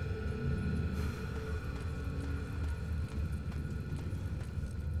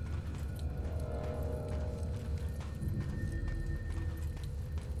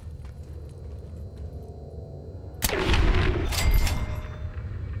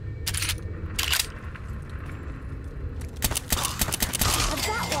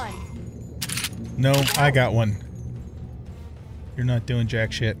 No, I got one. You're not doing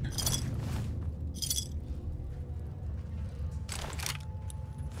jack shit.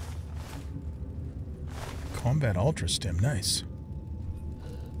 Combat Ultra Stim, nice.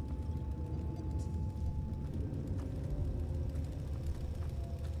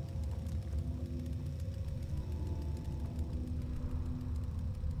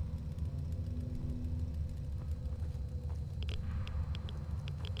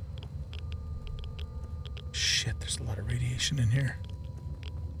 Shit, there's a lot of radiation in here.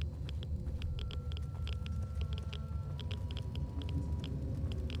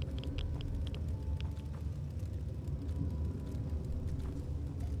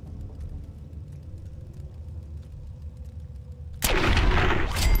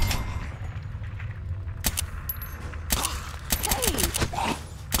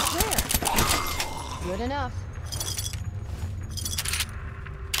 Good enough.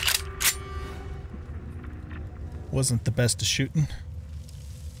 Wasn't the best of shooting.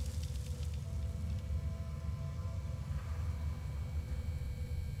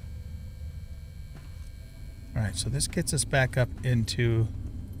 Alright, so this gets us back up into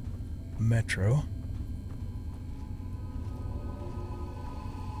Metro.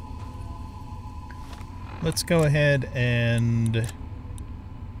 Let's go ahead and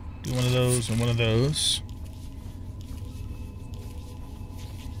do one of those and one of those.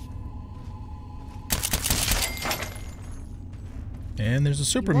 And there's a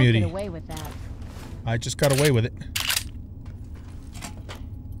super mutie. Get away with that. I just got away with it.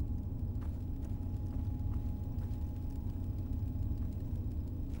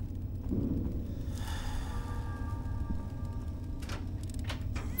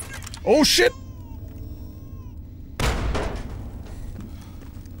 Oh shit!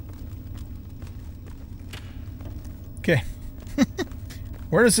 Okay.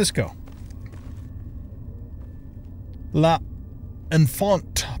 Where does this go? La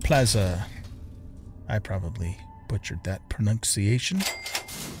Enfant Plaza. I probably butchered that pronunciation.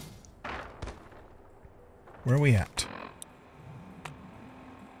 Where are we at?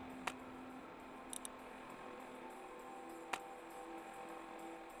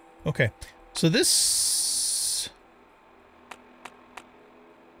 Okay, so this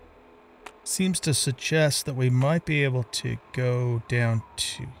seems to suggest that we might be able to go down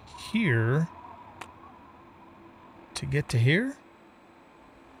to here to get to here.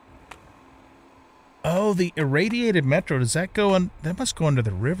 Oh, the irradiated metro, does that go on? That must go under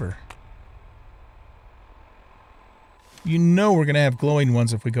the river. You know we're going to have glowing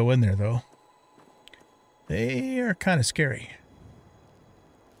ones if we go in there, though. They are kind of scary.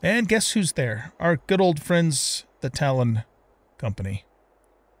 And guess who's there? Our good old friends, the Talon Company.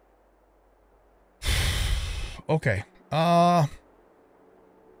 Okay.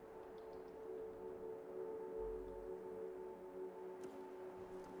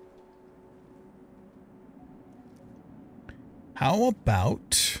 How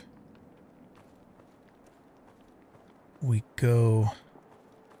about we go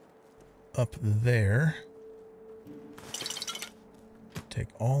up there, take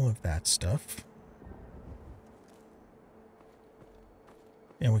all of that stuff,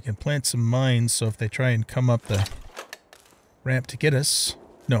 and we can plant some mines so if they try and come up the ramp to get us,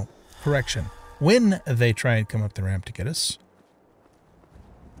 no, correction, when they try and come up the ramp to get us,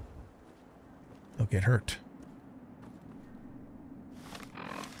 they'll get hurt.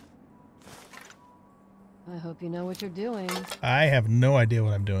 I hope you know what you're doing. I have no idea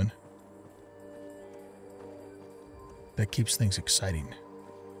what I'm doing. That keeps things exciting.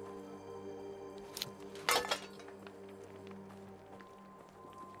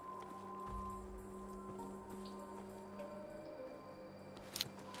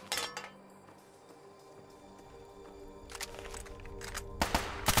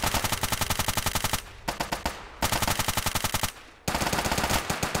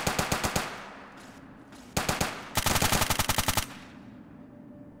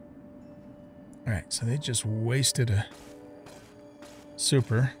 Alright, so they just wasted a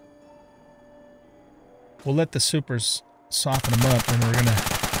super. We'll let the supers soften them up, and we're going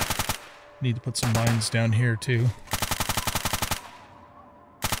to need to put some mines down here, too.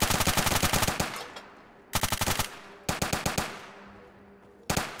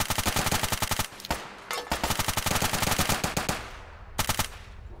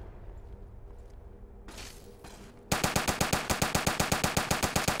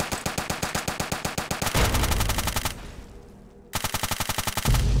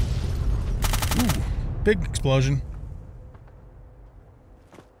 Big explosion.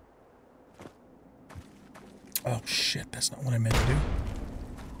 Oh shit, that's not what I meant to do.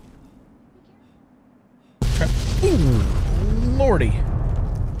 Ooh, lordy.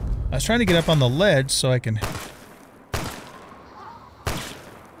 I was trying to get up on the ledge so I can...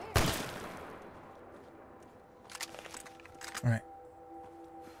 Alright.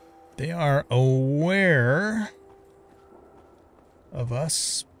 They are aware of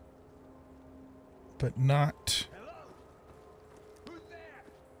us, but not...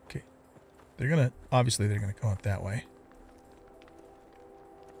 Okay. They're gonna... Obviously, they're gonna come up that way.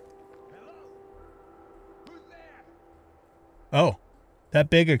 Oh. That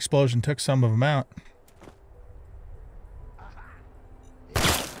big explosion took some of them out.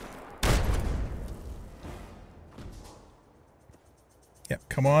 Yep,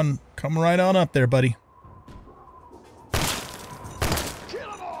 come on. Come right on up there, buddy. I've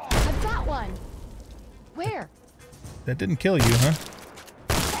got one. Where? That didn't kill you, huh?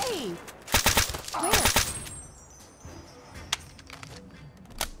 Hey! Where?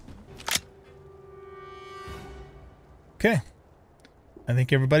 Okay. I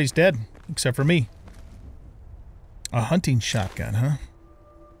think everybody's dead, except for me. A hunting shotgun, huh?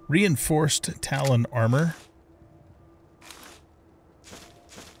 Reinforced Talon armor.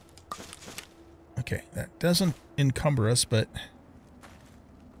 Okay, that doesn't encumber us, but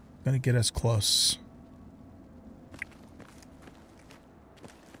gonna get us close.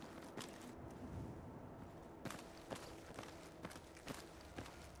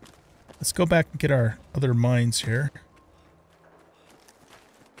 Let's go back and get our other mines here.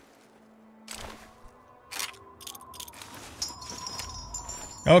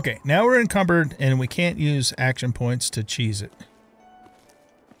 Okay, now we're encumbered and we can't use action points to cheese it.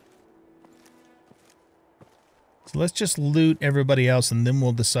 So let's just loot everybody else and then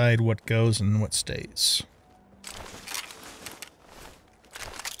we'll decide what goes and what stays.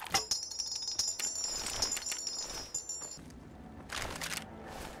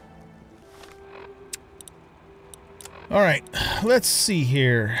 All right, let's see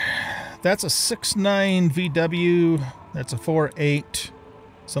here. That's a 6.9 VW. That's a 4.8.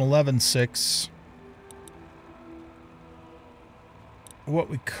 It's an 11.6. What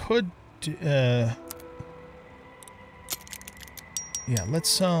we could do, yeah,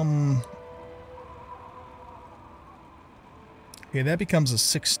 let's okay, that becomes a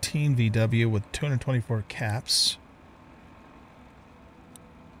 16 VW with 224 caps.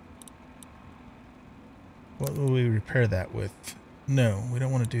 What will we repair that with? No, we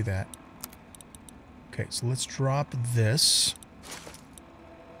don't want to do that. Okay, so let's drop this.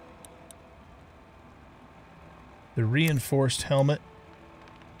 The reinforced helmet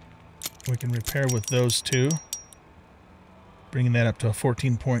we can repair with those two. Bringing that up to a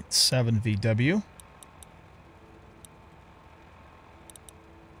 14.7 VW.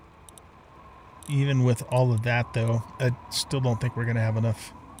 Even with all of that, though, I still don't think we're going to have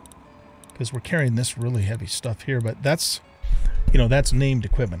enough. Because we're carrying this really heavy stuff here, but that's, you know, that's named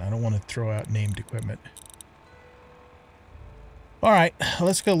equipment. I don't want to throw out named equipment. All right,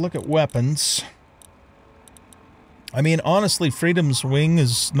 let's go look at weapons. I mean, honestly, Freedom's Wing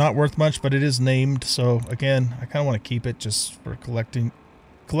is not worth much, but it is named. So, again, I kind of want to keep it just for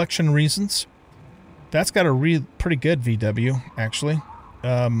collection reasons. That's got a pretty good VW, actually.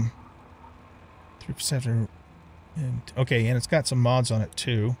 3%. Okay, and it's got some mods on it,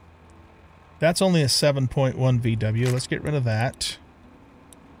 too. That's only a 7.1 VW. Let's get rid of that.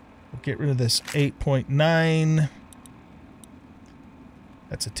 We'll get rid of this 8.9.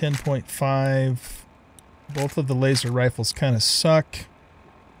 That's a 10.5. Both of the laser rifles kind of suck.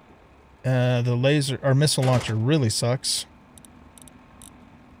 Our missile launcher really sucks.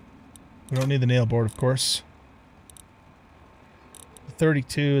 We don't need the nail board, of course. The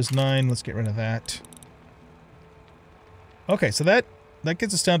 32 is 9. Let's get rid of that. Okay, so that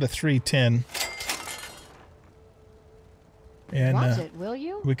gets us down to 310. And Want it, will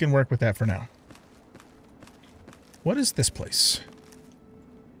you? we can work with that for now. What is this place?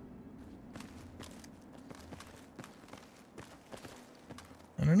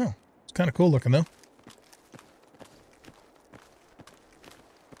 I don't know. It's kind of cool looking, though.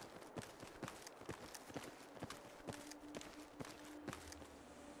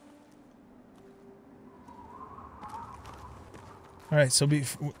 All right, so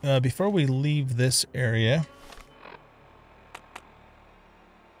before we leave this area,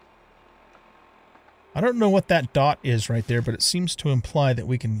 I don't know what that dot is right there, but it seems to imply that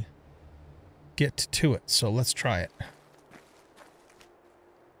we can get to it. So let's try it.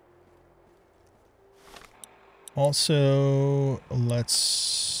 Also,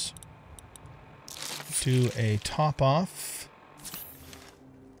 let's do a top off.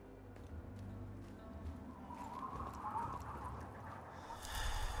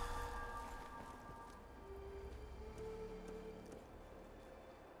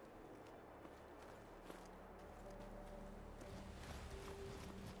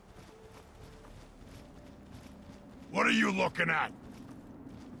 What are you looking at?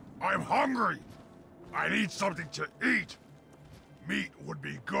 I'm hungry. I need something to eat. Meat would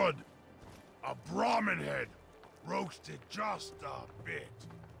be good. A Brahmin head, roasted just a bit,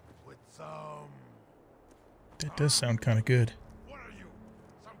 with some... That does sound kind of good. What are you?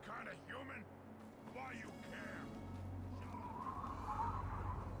 Some kind of human? Why you care?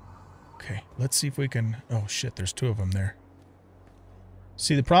 Okay, let's see if we can... Oh, shit, there's two of them there.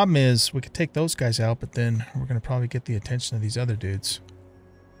 See, the problem is we could take those guys out, but then we're going to probably get the attention of these other dudes.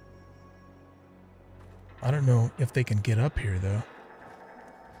 I don't know if they can get up here, though.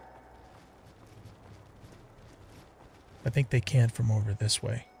 I think they can from over this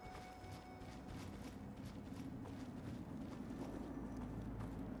way.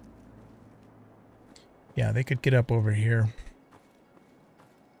 Yeah, Yeah, they could get up over here.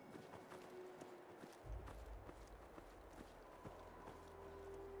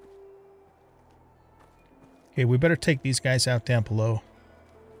 Okay, we better take these guys out down below.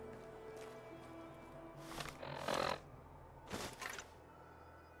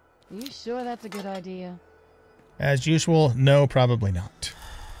 You sure that's a good idea? As usual, no, probably not.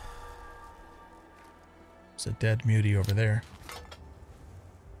 There's a dead mutie over there.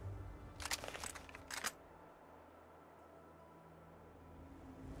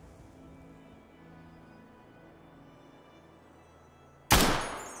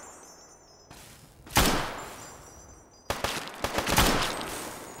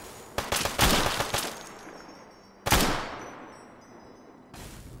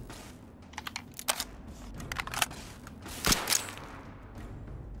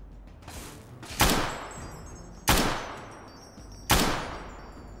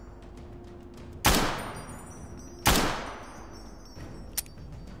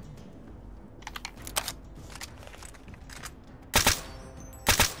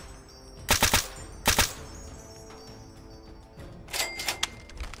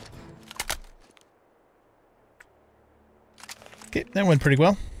 Okay, that went pretty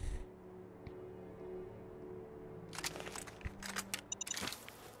well.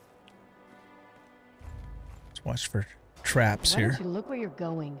 Let's watch for traps here. Why don't you look where you're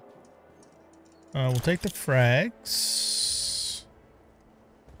going? We'll take the frags.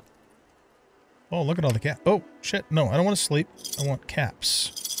 Oh, look at all the caps. Oh, shit. No, I don't want to sleep. I want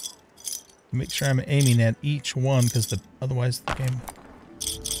caps. Make sure I'm aiming at each one, because otherwise the game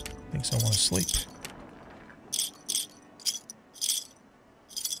thinks I want to sleep.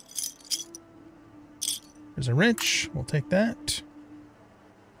 There's a wrench. We'll take that.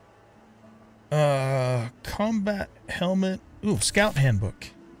 Combat helmet. Ooh, scout handbook.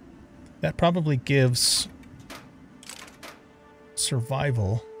 That probably gives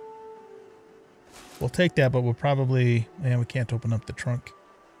survival. We'll take that, but we'll probably... Man, we can't open up the trunk.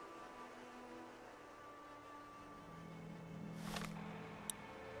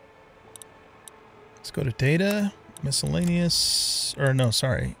 Let's go to data. Miscellaneous... Or no,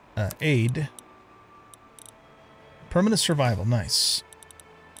 sorry. Aid. Permanent survival. Nice.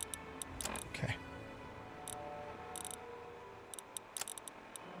 Okay.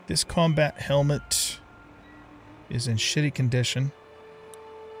 This combat helmet is in shitty condition.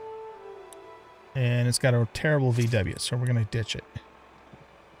 And it's got a terrible VW, so we're going to ditch it.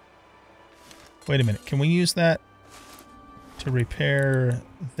 Wait a minute. Can we use that to repair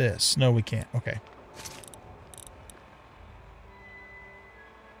this? No, we can't. Okay.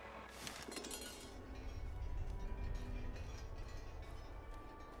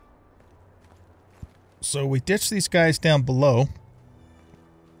 So we ditch these guys down below.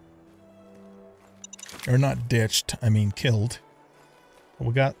 Or not ditched, I mean killed.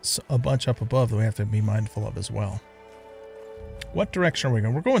 We got a bunch up above that we have to be mindful of as well. What direction are we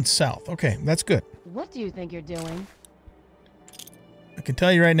going? We're going south. Okay, that's good. What do you think you're doing? I can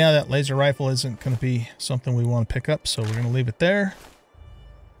tell you right now that laser rifle isn't going to be something we want to pick up, so we're going to leave it there.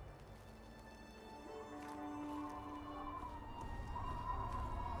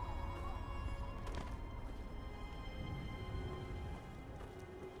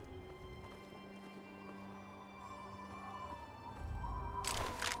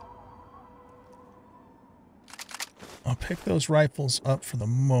 I'll pick those rifles up for the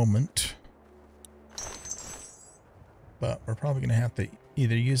moment. But we're probably going to have to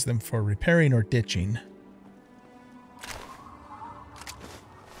either use them for repairing or ditching.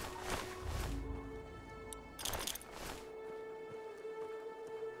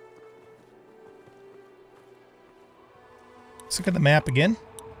 Let's look at the map again.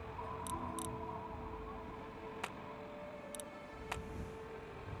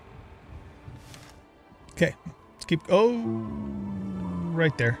 Okay. Keep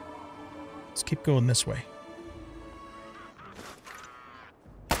right there. Let's keep going this way.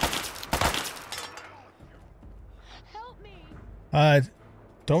 Help me.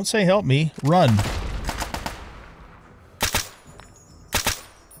 Don't say help me. Run.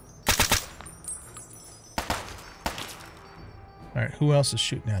 All right, who else is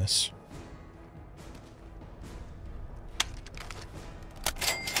shooting at us?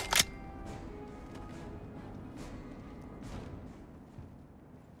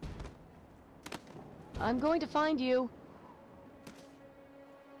 I'm going to find you.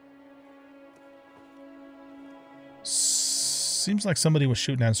 Seems like somebody was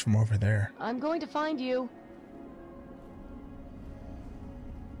shooting at us from over there. I'm going to find you.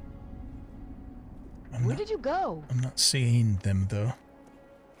 Where did you go? I'm not seeing them, though.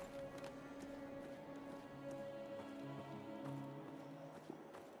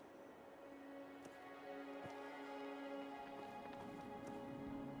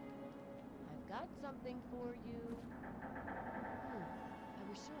 got something for you. I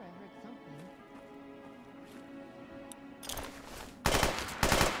was sure I heard something.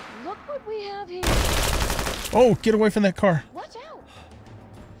 Look what we have here. Oh, get away from that car. Watch out.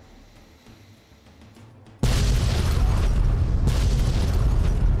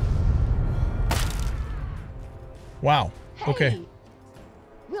 Wow. Okay. Hey,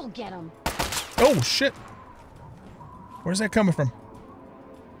 we'll get him. Oh, shit. Where's that coming from?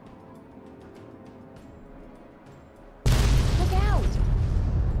 Look out.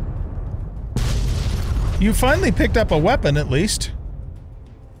 You finally picked up a weapon, at least.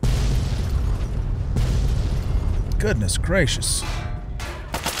 Goodness gracious.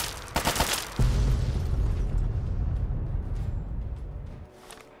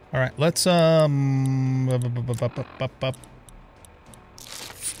 All right, let's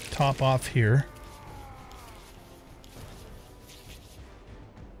top off here.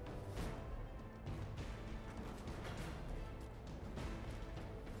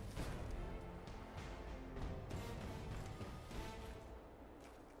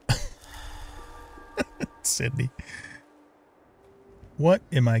 Sydney. What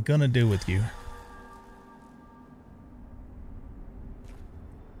am I gonna do with you?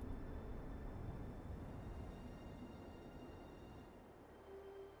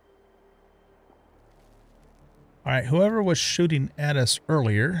 All right, whoever was shooting at us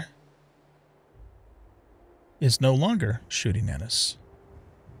earlier is no longer shooting at us.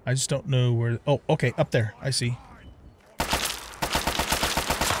 I just don't know where. Oh, okay, up there. I see.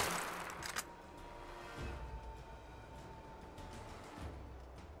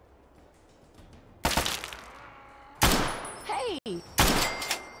 Hey!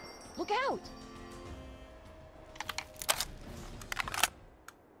 Look out!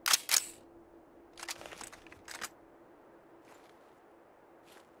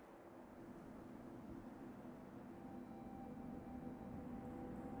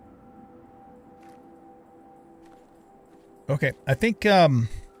 Okay, I think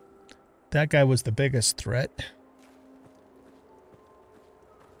that guy was the biggest threat.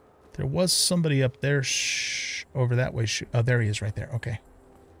 There was somebody up there over that way. Oh, there he is right there. Okay.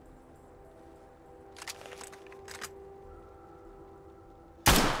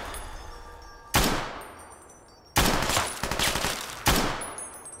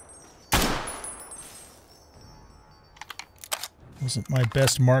 Wasn't my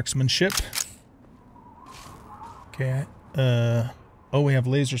best marksmanship. Okay. Oh, we have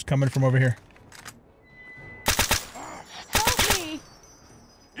lasers coming from over here. Help me!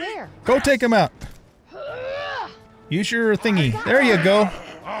 Where? Go take him out. Use your thingy. There you go.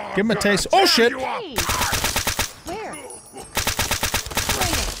 Give him a taste. Oh, shit. Hey! Where?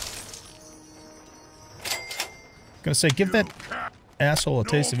 Gonna say, give that asshole a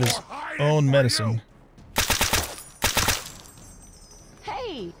taste of his own medicine.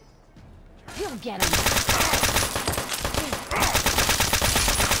 Hey! You'll get him.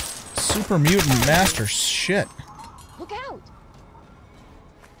 Super mutant master shit. Look out!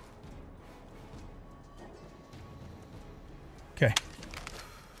 Okay.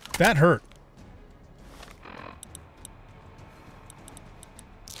 That hurt.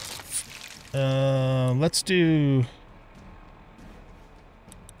 Let's do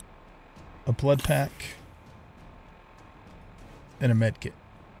a blood pack and a med kit.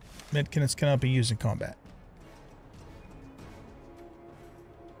 Med kits cannot be used in combat.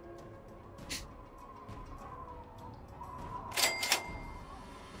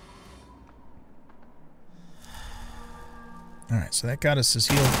 Alright, so that got us as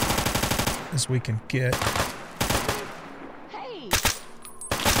healed as we can get. Hey!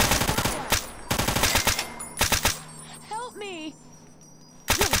 Help me!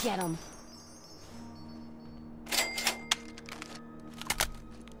 You'll get him.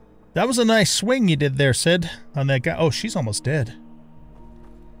 That was a nice swing you did there, Sid, on that guy. Oh, she's almost dead.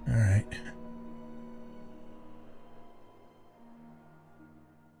 Alright.